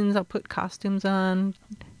scenes. I'll put costumes on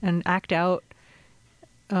and act out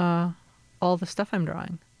all the stuff I'm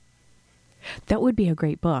drawing. That would be a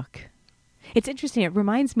great book. It's interesting. It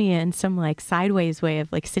reminds me in some sideways way of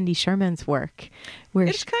Cindy Sherman's work, where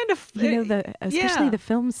it's kind of especially the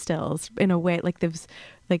film stills in a way those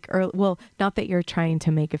not that you're trying to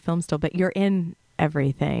make a film still, but you're in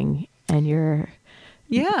everything and you're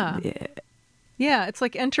it's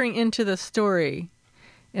like entering into the story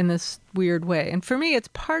in this weird way. And for me, it's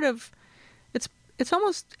part of it's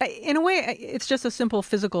almost in a way it's just a simple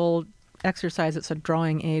physical exercise. It's a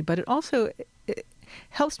drawing aid, but it also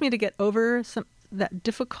helps me to get over that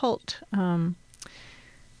difficult,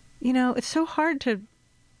 it's so hard to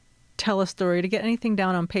tell a story, to get anything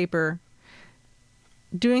down on paper.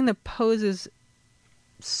 Doing the poses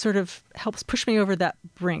sort of helps push me over that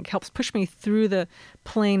brink, helps push me through the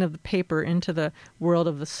plane of the paper into the world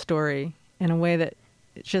of the story in a way that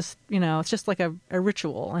it's just, it's just like a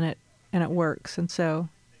ritual, and it works. And so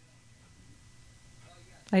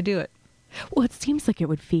I do it. Well, it seems like it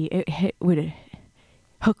would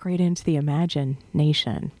hook right into the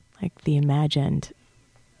imagination, like the imagined,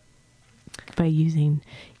 by using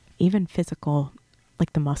even physical,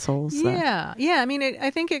 like the muscles. Yeah. I mean, I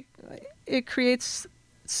think it creates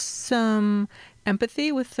some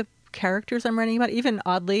empathy with the characters I'm writing about, even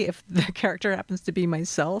oddly if the character happens to be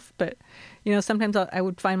myself. But, sometimes I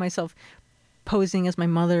would find myself posing as my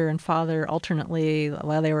mother and father alternately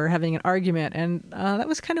while they were having an argument. And that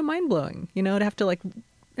was kind of mind-blowing, to have to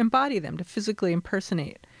embody them, to physically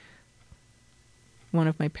impersonate one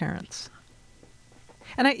of my parents.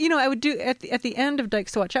 And I would do at the end of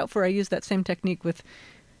Dykes to Watch Out For, I used that same technique with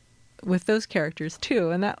those characters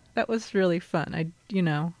too. And that was really fun. I'd,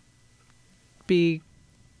 be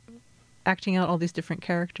acting out all these different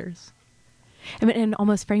characters. And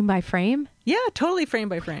almost frame by frame? Yeah, totally frame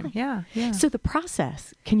by frame. Yeah. So the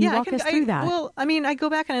process, can you walk us through that? Well, I mean, I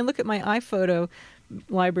go back and I look at my iPhoto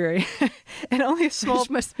library and only a small,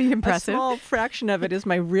 must be impressive. A small fraction of it is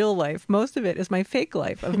my real life. Most of it is my fake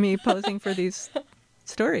life of me posing for these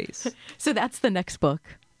stories. So that's the next book,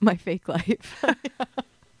 My Fake Life.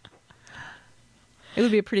 It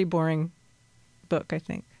would be a pretty boring book, I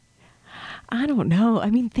think. I don't know. I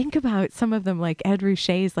mean, think about some of them, like Ed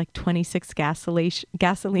Ruscha's 26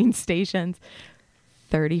 gasoline stations,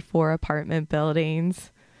 34 apartment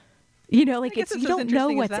buildings. You don't know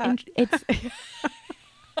what's it's.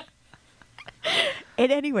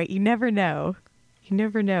 At any rate, you never know. You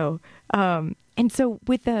never know. And so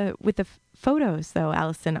with the photos, though,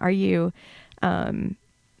 Alison, are you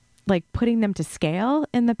putting them to scale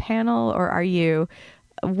in the panel, or are you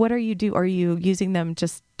what are you do? Are you using them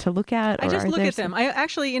just to look at? I just look at them. I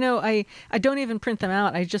actually, I don't even print them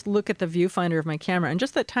out. I just look at the viewfinder of my camera, and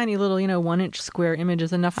just that tiny little, 1-inch square image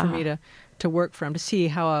is enough for me to work from, to see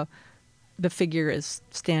how the figure is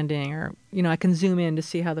standing, or, I can zoom in to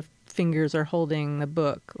see how the fingers are holding the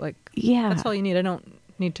book. That's all you need. I don't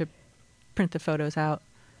need to print the photos out.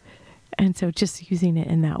 And so just using it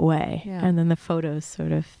in that way. Yeah. And then the photos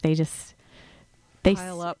sort of, they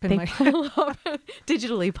pile up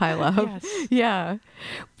digitally pile up. Yes. Yeah.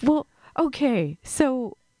 Well, okay.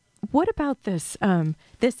 So what about this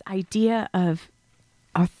this idea of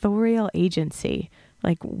authorial agency?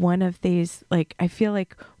 Like one of these, I feel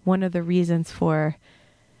like one of the reasons for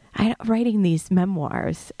writing these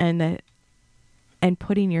memoirs and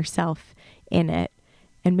putting yourself in it,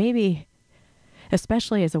 and maybe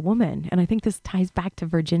especially as a woman, and I think this ties back to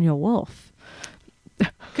Virginia Woolf.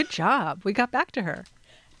 Good job. We got back to her.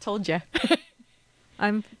 Told you.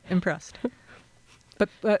 I'm impressed.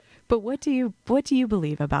 But what do you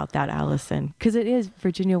believe about that, Allison? Because it is,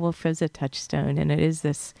 Virginia Woolf is a touchstone, and it is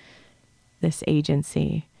this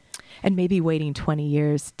agency, and maybe waiting 20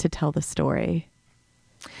 years to tell the story.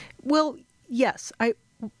 Well, yes. I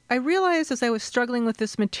realized as I was struggling with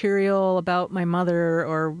this material about my mother,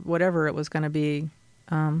 or whatever it was going to be,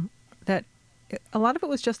 that a lot of it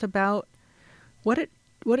was just about what it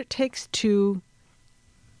takes to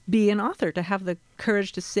be an author, to have the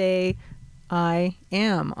courage to say I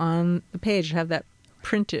am on the page, to have that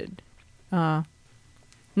printed.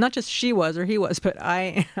 Not just she was or he was, but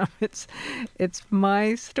I am. It's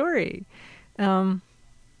my story. And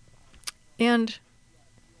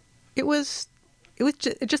it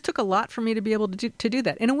just took a lot for me to be able to do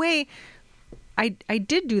that. In a way, I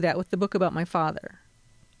did do that with the book about my father.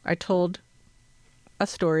 I told a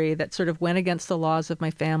story that sort of went against the laws of my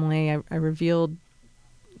family. I revealed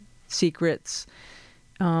secrets.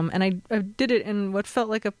 And I did it in what felt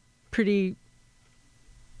like a pretty,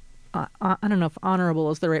 I don't know if honorable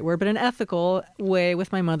is the right word, but an ethical way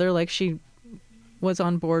with my mother. Like, she was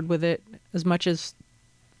on board with it as much as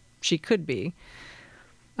she could be.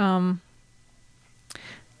 But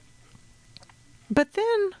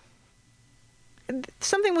then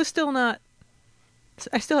something was still not,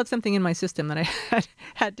 I still had something in my system that I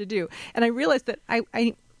had to do. And I realized that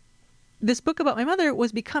this book about my mother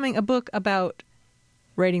was becoming a book about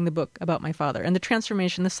writing the book about my father, and the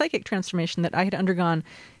transformation, the psychic transformation that I had undergone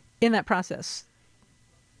in that process,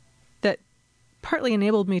 that partly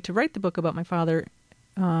enabled me to write the book about my father,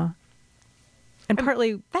 and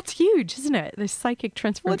partly... That's huge, isn't it? The psychic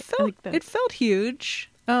transformation. Well, it felt huge.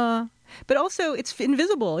 But also it's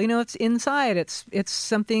invisible, it's inside. It's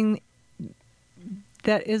something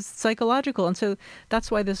that is psychological. And so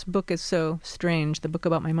that's why this book is so strange. The book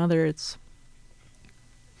about my mother,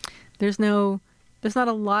 there's not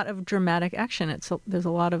a lot of dramatic action. There's a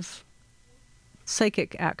lot of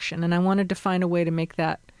psychic action. And I wanted to find a way to make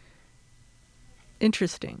that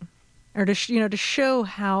interesting, or to show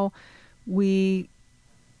how we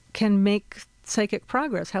can make psychic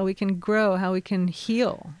progress, how we can grow, how we can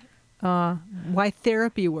heal. Why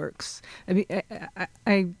therapy works. I mean,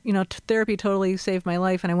 therapy totally saved my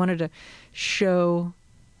life, and I wanted to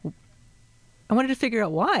figure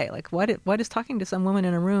out why. Like, why does talking to some woman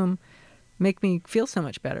in a room make me feel so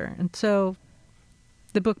much better? And so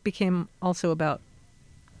the book became also about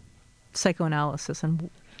psychoanalysis and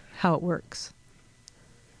how it works.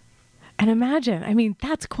 And imagine, I mean,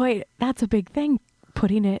 that's a big thing,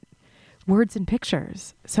 putting it words and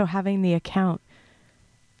pictures. So having the account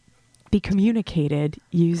be communicated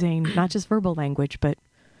using not just verbal language, but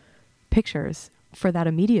pictures for that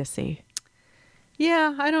immediacy.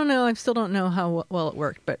 Yeah, I don't know. I still don't know how well it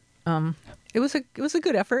worked, but it was a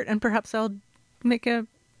good effort, and perhaps I'll make a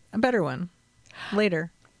better one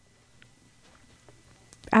later.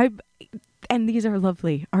 And these are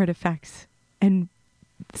lovely artifacts and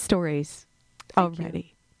stories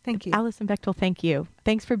already. Thank you. Allison Bechtel, thank you.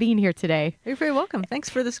 Thanks for being here today. You're very welcome. Thanks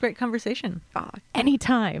for this great conversation.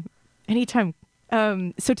 Anytime.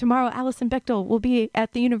 So tomorrow, Allison Bechtel will be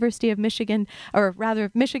at the University of Michigan, or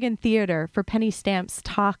rather Michigan Theater, for Penny Stamp's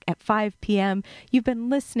talk at 5 p.m. You've been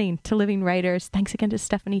listening to Living Writers. Thanks again to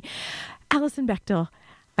Stephanie. Allison Bechtel.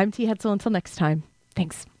 I'm T. Hetzel. Until next time.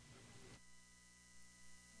 Thanks.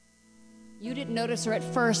 You didn't notice her at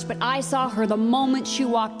first, but I saw her the moment she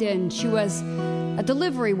walked in. She was a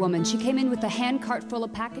delivery woman. She came in with a handcart full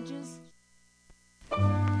of packages.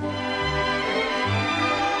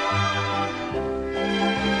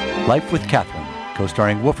 Life with Catherine,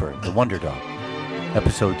 co-starring Woofer, the Wonder Dog.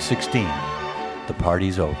 Episode 16, The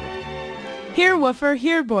Party's Over. Here, Woofer,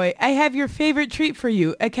 here, boy. I have your favorite treat for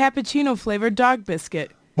you, a cappuccino-flavored dog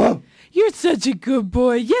biscuit. Whoa. You're such a good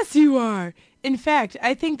boy. Yes, you are. In fact,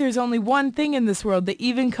 I think there's only one thing in this world that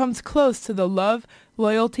even comes close to the love,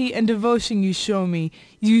 loyalty, and devotion you show me,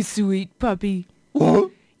 you sweet puppy.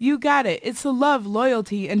 What? You got it. It's the love,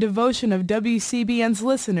 loyalty, and devotion of WCBN's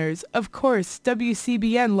listeners. Of course,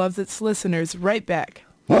 WCBN loves its listeners right back.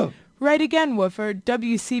 Whoa. Right again, Woofer.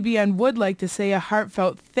 WCBN would like to say a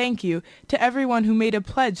heartfelt thank you to everyone who made a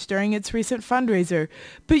pledge during its recent fundraiser.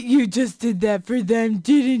 But you just did that for them,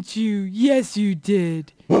 didn't you? Yes, you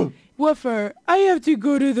did. Whoa. Woofer, I have to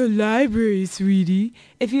go to the library, sweetie.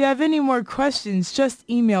 If you have any more questions, just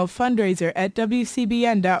email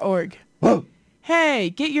fundraiser@wcbn.org. Whoa. Hey,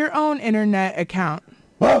 get your own internet account.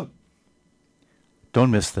 Whoa. Don't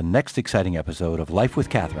miss the next exciting episode of Life with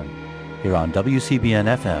Catherine here on WCBN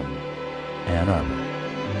FM, Ann Arbor.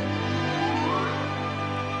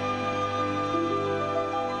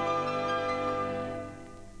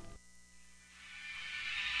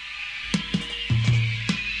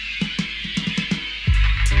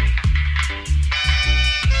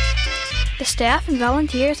 The staff and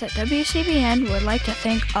volunteers at WCBN would like to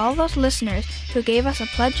thank all those listeners who gave us a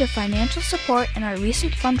pledge of financial support in our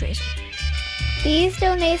recent fundraiser. These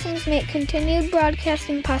donations make continued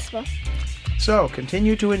broadcasting possible. So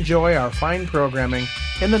continue to enjoy our fine programming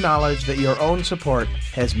in the knowledge that your own support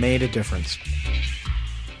has made a difference.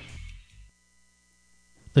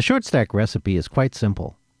 The short stack recipe is quite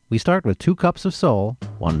simple. We start with 2 cups of soul,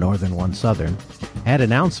 1 northern, 1 southern, add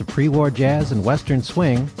an ounce of pre-war jazz and western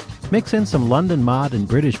swing, mix in some London mod and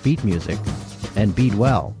British beat music, and beat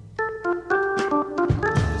well.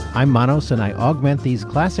 I'm Manos, and I augment these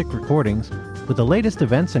classic recordings with the latest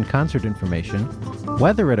events and concert information,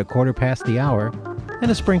 weather at 1/4 the hour, and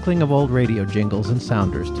a sprinkling of old radio jingles and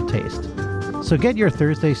sounders to taste. So get your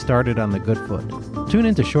Thursday started on the good foot. Tune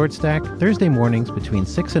into Short Stack Thursday mornings between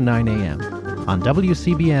 6 and 9 a.m. on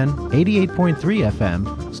WCBN 88.3 FM,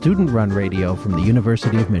 student-run radio from the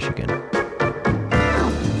University of Michigan.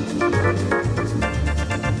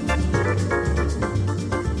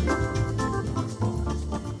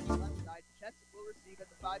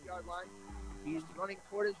 He's running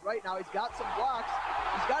toward his right now. He's got some blocks.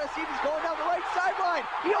 He's got to see if he's going down the right sideline.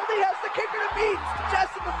 He only has the kicker to beat. Jess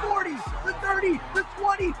in the 40s, the 30, the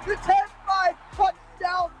 20, the 10-5.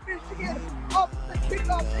 Touchdown, Michigan. Up the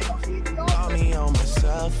kickoff. They don't need the offense. Call me on my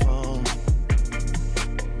cell phone.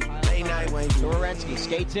 Late night when Dorensky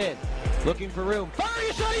skates in. Looking for room.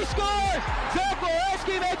 Fire shot, he scores! Zach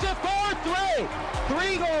Borowski makes it 4-3.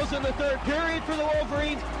 3 goals in the third period for the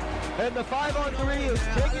Wolverines. And the 5-on-3 is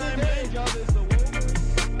taking advantage of it.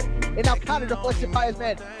 And now Connor deflects it by his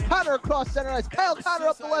man. Connor across center ice. Kyle Connor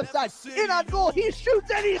up the left side. In on goal. He shoots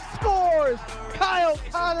and he scores. Kyle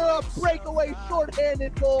Connor, a breakaway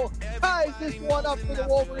shorthanded goal. Ties this one up for the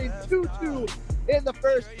Wolverines. 2-2 in the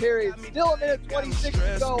first period. Still a minute 26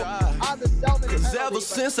 to go on the Selman penalty. Ever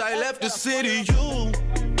since I left the city, you.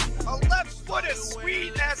 A left foot as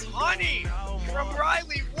sweet as honey from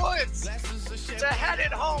Riley Woods to head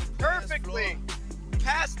it home perfectly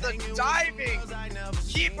past the diving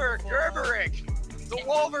keeper Gerberich. The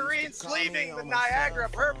Wolverines leaving the Niagara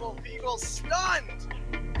Purple Eagles stunned.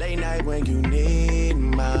 Late night when you need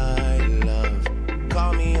my love.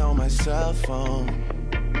 Call me on my cell phone.